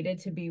it needed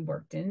to be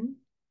worked in,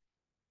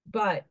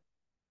 but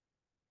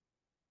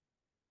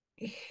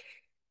yeah,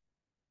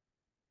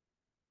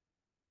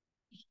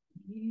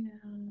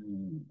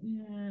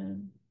 yeah.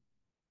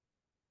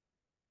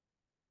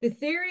 The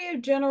theory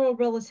of general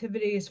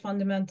relativity is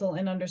fundamental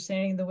in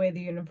understanding the way the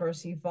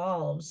universe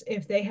evolves.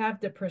 If they have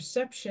the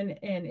perception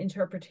and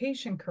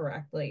interpretation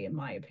correctly, in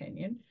my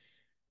opinion,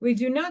 we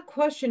do not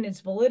question its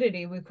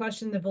validity. We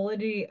question the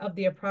validity of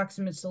the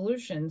approximate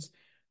solutions.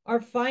 Our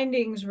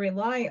findings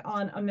rely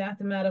on a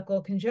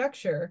mathematical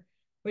conjecture,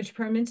 which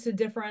permits the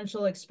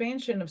differential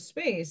expansion of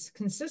space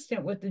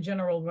consistent with the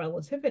general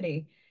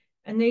relativity.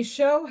 And they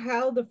show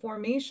how the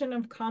formation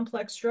of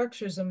complex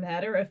structures of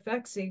matter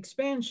affects the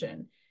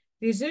expansion.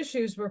 These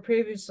issues were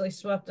previously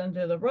swept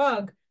under the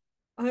rug.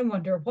 I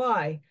wonder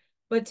why.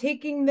 But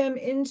taking them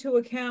into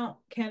account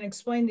can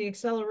explain the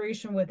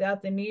acceleration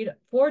without the need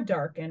for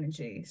dark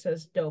energy,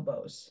 says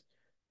Dobos.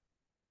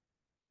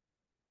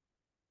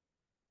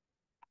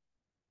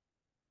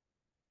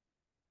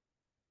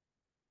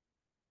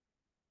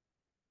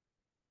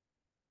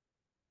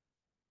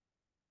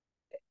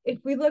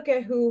 If we look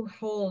at who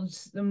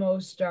holds the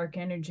most dark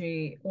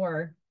energy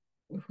or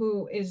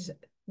who is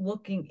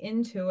looking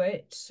into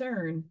it,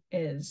 CERN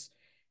is.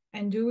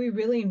 And do we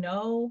really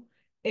know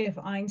if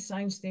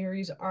Einstein's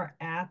theories are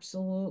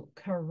absolute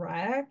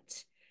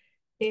correct?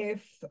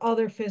 If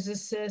other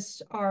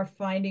physicists are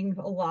finding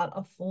a lot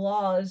of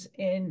flaws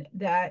in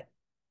that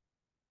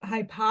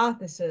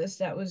hypothesis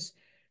that was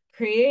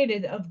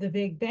created of the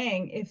Big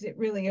Bang, if it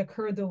really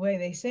occurred the way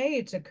they say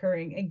it's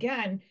occurring.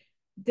 Again,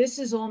 this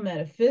is all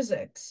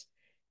metaphysics.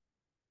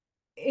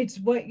 It's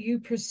what you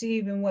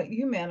perceive and what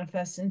you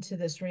manifest into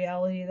this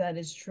reality that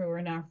is true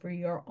or not for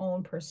your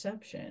own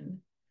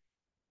perception.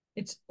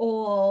 It's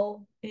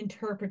all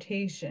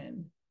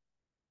interpretation.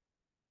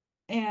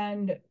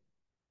 And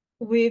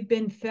we've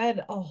been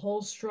fed a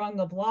whole strung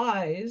of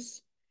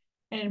lies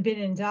and been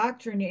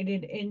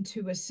indoctrinated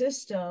into a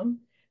system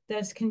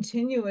that's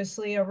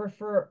continuously a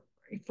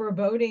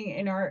foreboding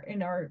in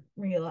our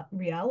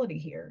reality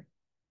here.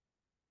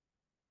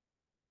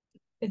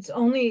 It's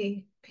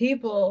only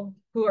people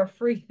who are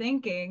free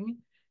thinking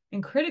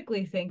and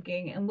critically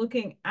thinking and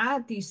looking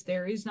at these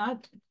theories,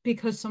 not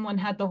because someone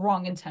had the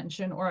wrong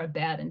intention or a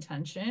bad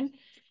intention.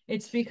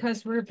 It's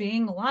because we're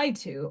being lied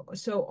to.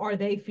 So are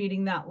they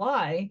feeding that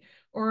lie,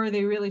 or are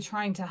they really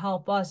trying to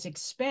help us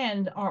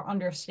expand our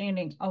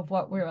understanding of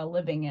what we're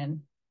living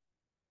in?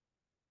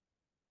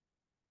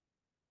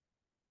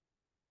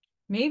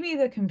 Maybe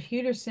the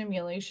computer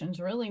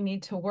simulations really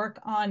need to work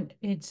on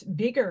its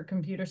bigger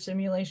computer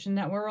simulation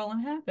that we're all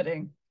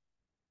inhabiting.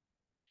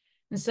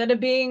 Instead of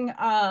being,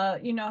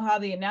 you know, how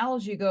the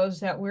analogy goes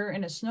that we're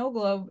in a snow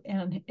globe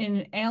and in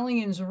an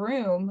alien's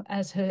room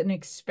as an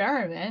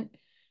experiment,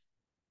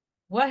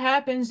 what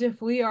happens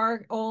if we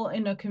are all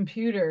in a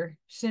computer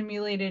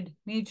simulated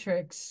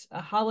matrix,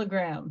 a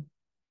hologram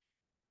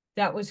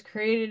that was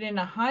created in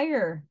a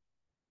higher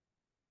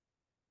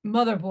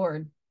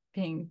motherboard,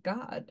 being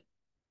God?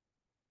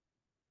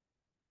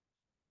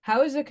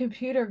 How is a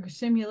computer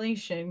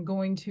simulation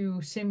going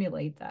to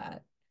simulate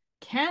that?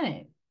 Can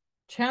it?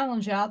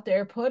 Challenge out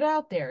there, put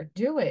out there,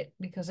 do it,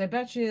 because I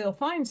bet you they'll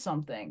find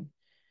something.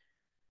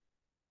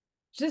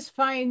 Just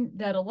find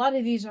that a lot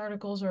of these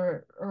articles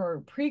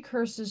are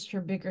precursors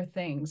for bigger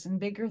things and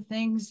bigger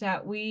things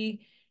that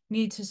we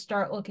need to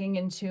start looking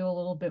into a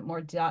little bit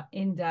more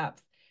in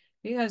depth,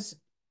 because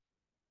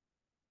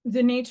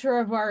the nature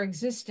of our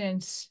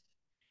existence,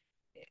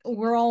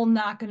 we're all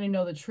not going to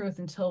know the truth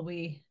until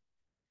we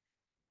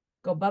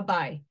go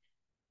bye-bye.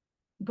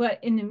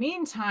 But in the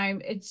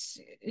meantime, it's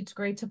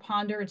great to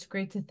ponder, it's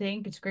great to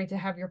think, it's great to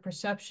have your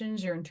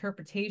perceptions, your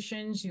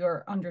interpretations,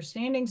 your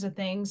understandings of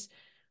things.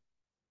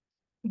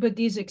 But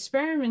these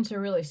experiments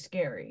are really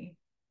scary.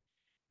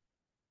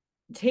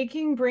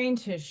 Taking brain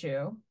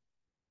tissue,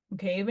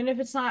 okay, even if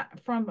it's not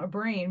from a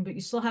brain, but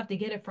you still have to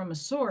get it from a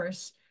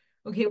source.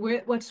 Okay,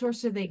 what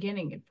source are they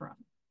getting it from?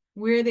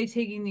 Where are they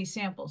taking these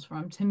samples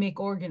from to make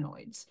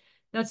organoids?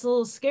 That's a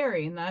little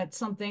scary, and that's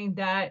something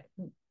that,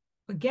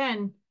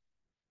 again,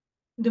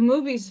 the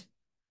movies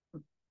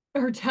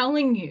are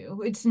telling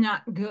you it's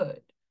not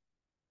good.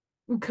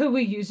 Could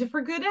we use it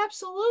for good?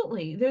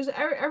 Absolutely. There's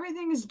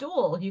everything is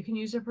dual. You can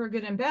use it for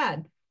good and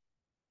bad.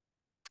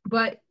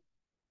 But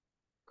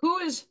who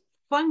is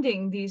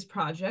funding these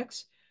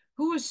projects?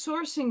 Who is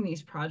sourcing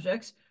these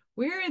projects?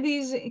 Where are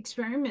these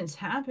experiments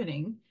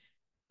happening?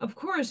 Of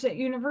course, at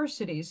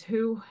universities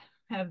who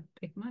have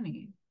big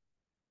money.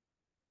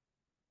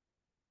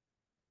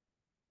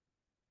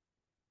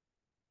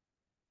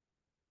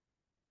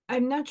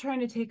 I'm not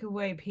trying to take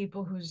away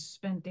people who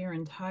spent their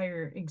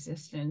entire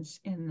existence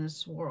in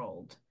this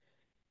world,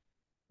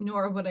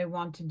 nor would I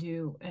want to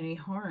do any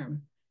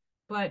harm.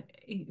 But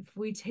if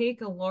we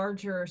take a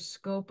larger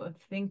scope of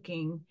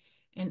thinking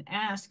and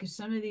ask, is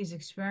some of these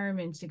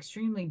experiments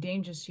extremely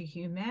dangerous to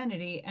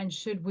humanity? And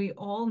should we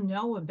all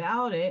know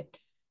about it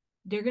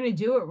They're going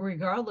to do it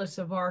regardless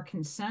of our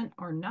consent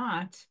or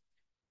not.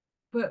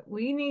 But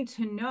we need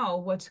to know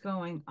what's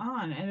going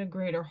on at a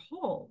greater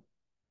whole.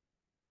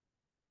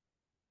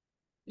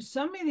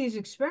 Some of these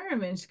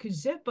experiments could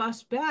zip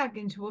us back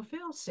into a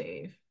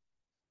failsafe.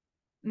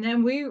 And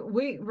then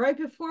we right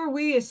before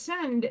we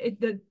ascend,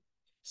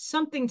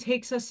 something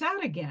takes us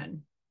out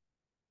again.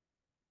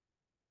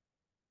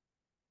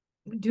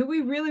 Do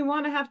we really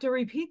want to have to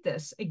repeat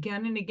this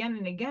again and again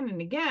and again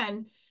and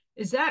again?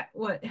 Is that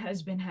what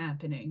has been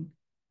happening?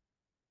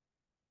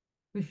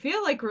 We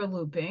feel like we're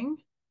looping.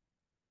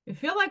 We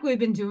feel like we've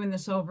been doing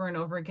this over and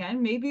over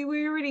again. Maybe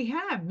we already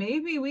have.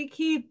 Maybe we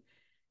keep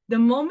the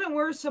moment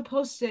we're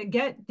supposed to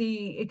get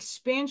the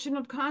expansion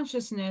of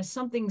consciousness,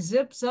 something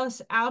zips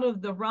us out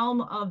of the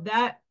realm of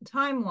that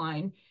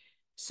timeline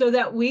so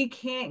that we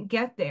can't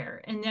get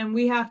there. And then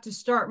we have to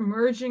start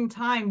merging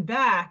time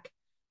back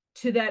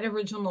to that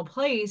original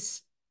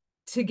place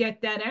to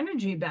get that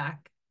energy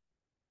back.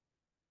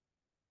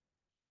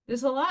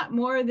 There's a lot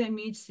more than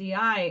meets the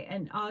eye,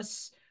 and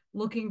us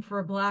looking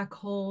for black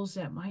holes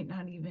that might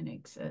not even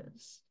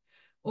exist,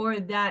 or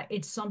that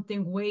it's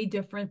something way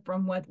different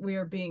from what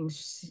we're being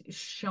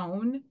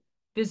shown,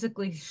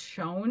 physically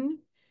shown,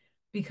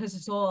 because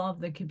it's all of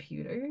the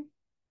computer.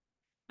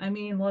 I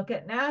mean, look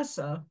at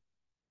NASA.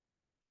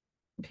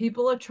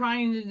 People are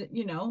trying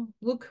to,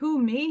 look who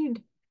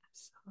made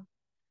NASA.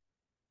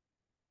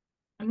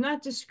 I'm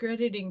not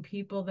discrediting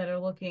people that are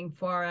looking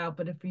far out,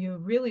 but if you're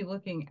really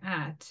looking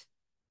at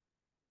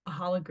a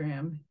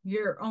hologram,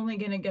 you're only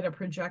going to get a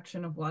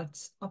projection of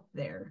what's up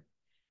there.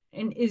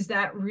 And is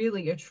that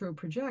really a true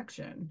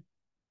projection?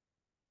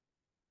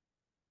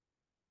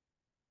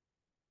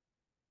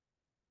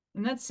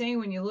 I'm not saying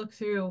when you look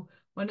through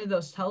one of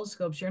those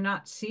telescopes, you're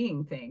not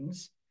seeing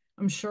things.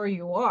 I'm sure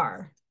you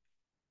are.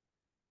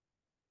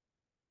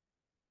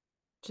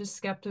 Just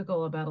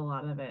skeptical about a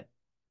lot of it.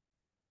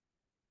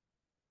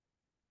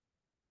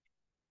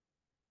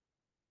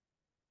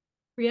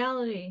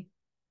 Reality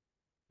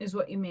is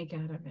what you make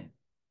out of it.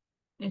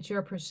 It's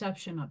your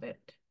perception of it.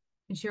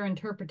 It's your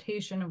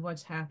interpretation of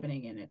what's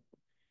happening in it.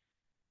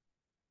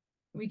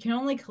 We can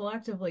only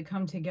collectively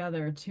come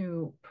together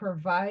to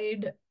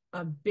provide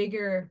a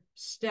bigger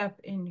step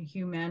in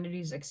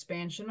humanity's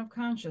expansion of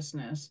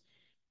consciousness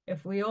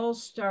if we all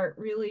start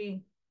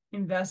really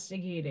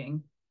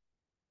investigating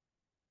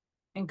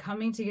and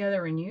coming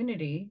together in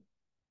unity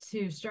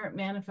to start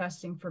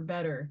manifesting for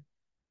better.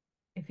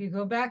 If you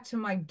go back to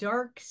my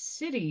Dark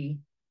City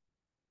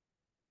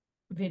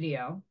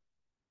video,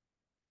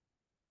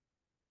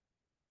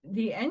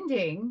 the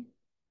ending,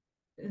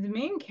 the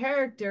main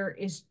character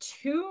is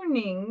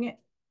tuning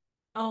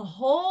a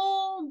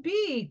whole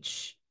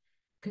beach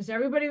because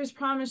everybody was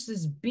promised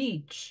this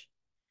beach,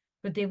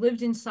 but they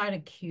lived inside a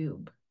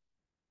cube.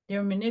 They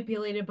were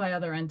manipulated by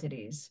other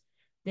entities.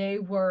 They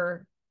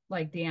were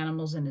like the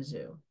animals in a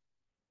zoo,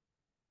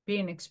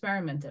 being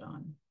experimented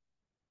on,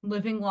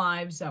 living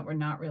lives that were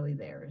not really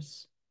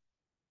theirs,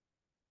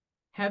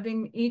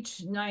 having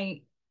each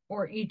night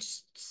or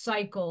each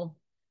cycle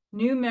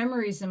new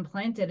memories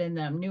implanted in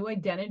them, new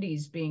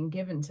identities being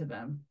given to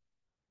them.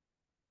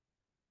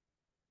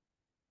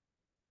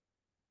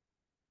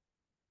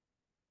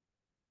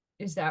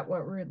 Is that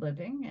what we're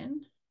living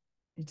in?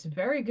 It's a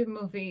very good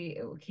movie.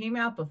 It came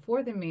out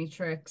before The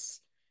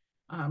Matrix.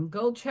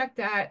 Go check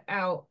that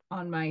out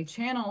on my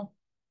channel.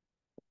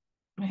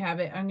 I have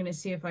it. I'm going to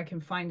see if I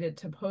can find it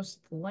to post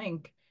the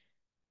link.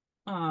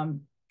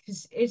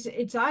 Because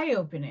it's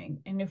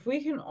eye-opening. And if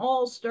we can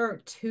all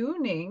start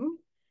tuning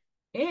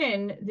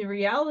in the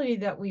reality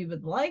that we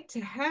would like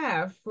to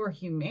have for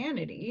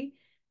humanity,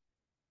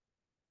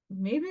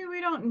 maybe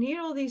we don't need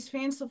all these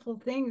fanciful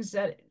things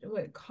that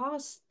would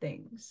cost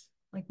things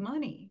like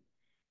money.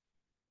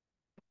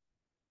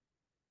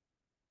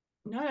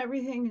 Not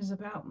everything is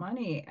about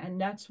money,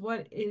 and that's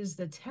what is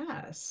the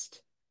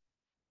test.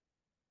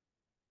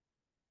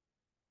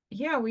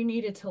 Yeah, we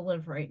need it to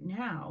live right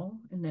now,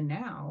 in the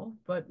now,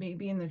 but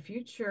maybe in the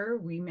future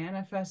we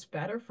manifest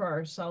better for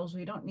ourselves.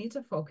 We don't need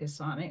to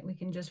focus on it. We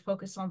can just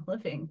focus on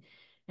living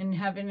and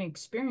having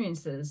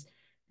experiences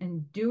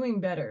and doing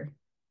better.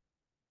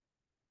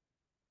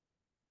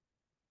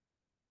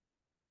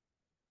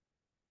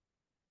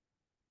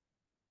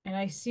 And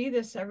I see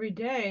this every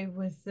day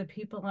with the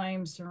people I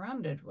am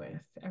surrounded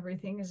with.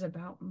 Everything is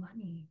about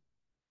money.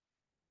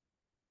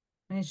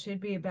 And it should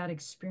be about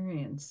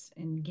experience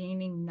and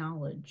gaining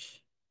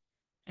knowledge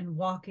and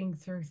walking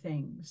through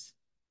things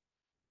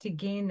to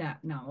gain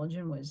that knowledge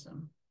and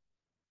wisdom.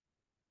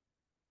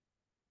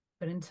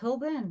 But until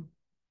then,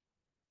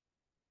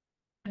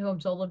 I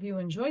hope all of you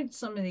enjoyed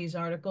some of these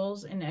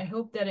articles, and I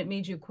hope that it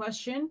made you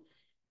question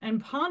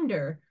and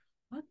ponder,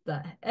 what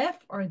the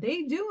F are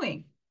they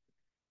doing?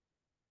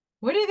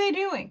 What are they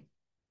doing?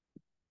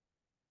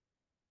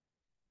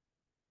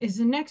 Is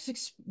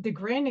the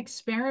grand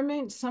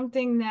experiment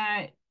something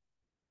that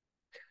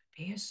could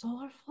be a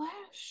solar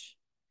flash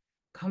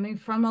coming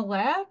from a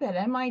lab at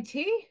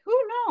MIT? Who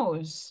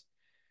knows?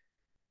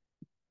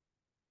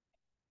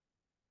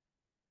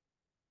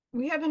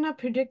 we have enough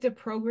predictive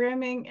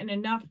programming and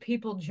enough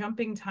people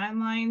jumping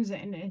timelines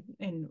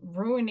and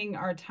ruining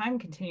our time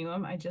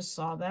continuum. I just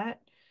saw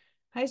that.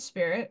 Hi,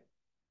 Spirit.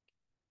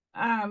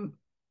 Um,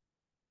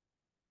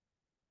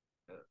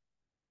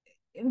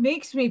 it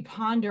makes me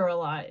ponder a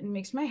lot. It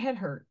makes my head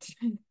hurt.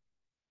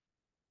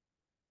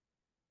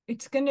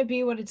 It's gonna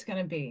be what it's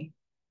gonna be.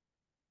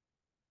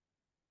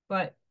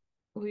 But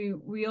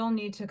we all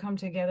need to come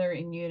together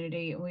in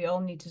unity. We all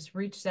need to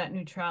reach that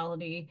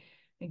neutrality.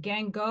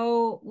 Again,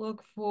 go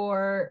look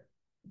for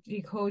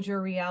Decode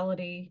Your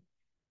Reality.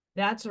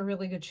 That's a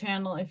really good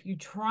channel if you're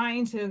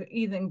trying to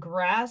even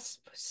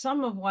grasp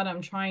some of what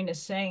I'm trying to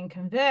say and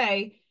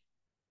convey.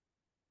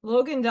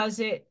 Logan does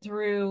it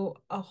through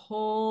a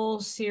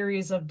whole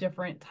series of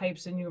different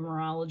types of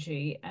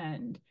numerology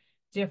and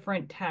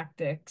different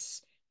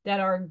tactics that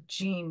are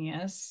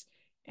genius.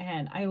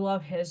 And I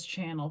love his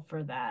channel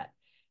for that.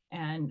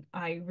 And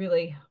I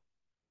really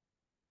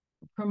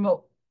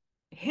promote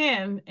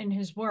him and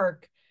his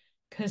work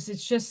because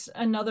it's just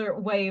another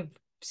way of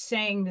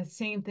saying the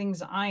same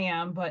things I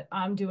am, but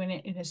I'm doing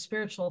it in a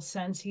spiritual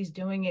sense. He's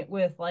doing it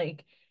with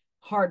like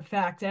hard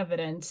fact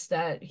evidence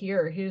that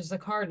here's the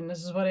card and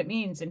this is what it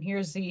means, and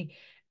here's the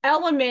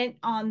element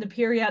on the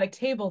periodic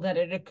table that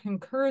it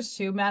concurs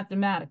to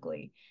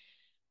mathematically.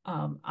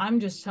 I'm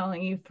just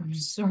telling you from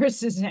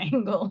sources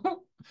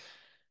angle.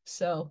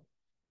 So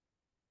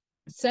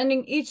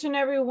sending each and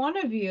every one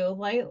of you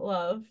light,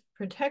 love,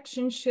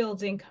 protection,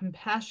 shielding,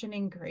 compassion,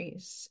 and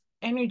grace,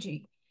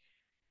 energy.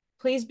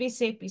 Please be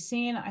safe, be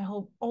seen. I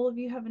hope all of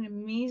you have an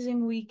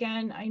amazing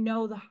weekend. I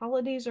know the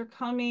holidays are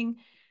coming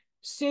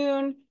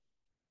soon.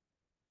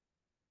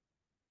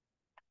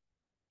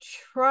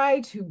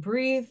 Try to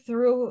breathe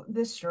through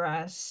the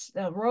stress.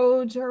 The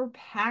roads are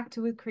packed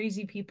with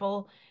crazy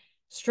people,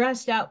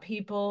 stressed out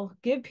people.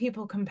 Give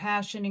people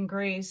compassion and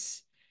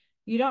grace.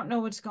 You don't know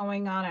what's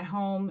going on at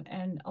home,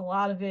 and a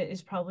lot of it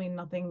is probably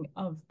nothing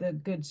of the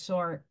good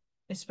sort,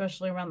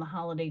 especially around the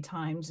holiday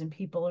times, and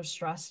people are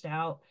stressed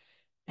out.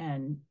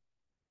 And,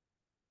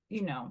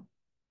 you know,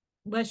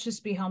 let's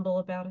just be humble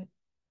about it.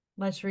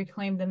 Let's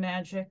reclaim the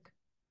magic.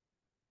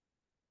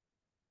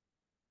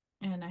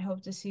 And I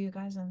hope to see you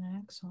guys on the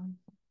next one.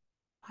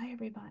 Bye,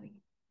 everybody.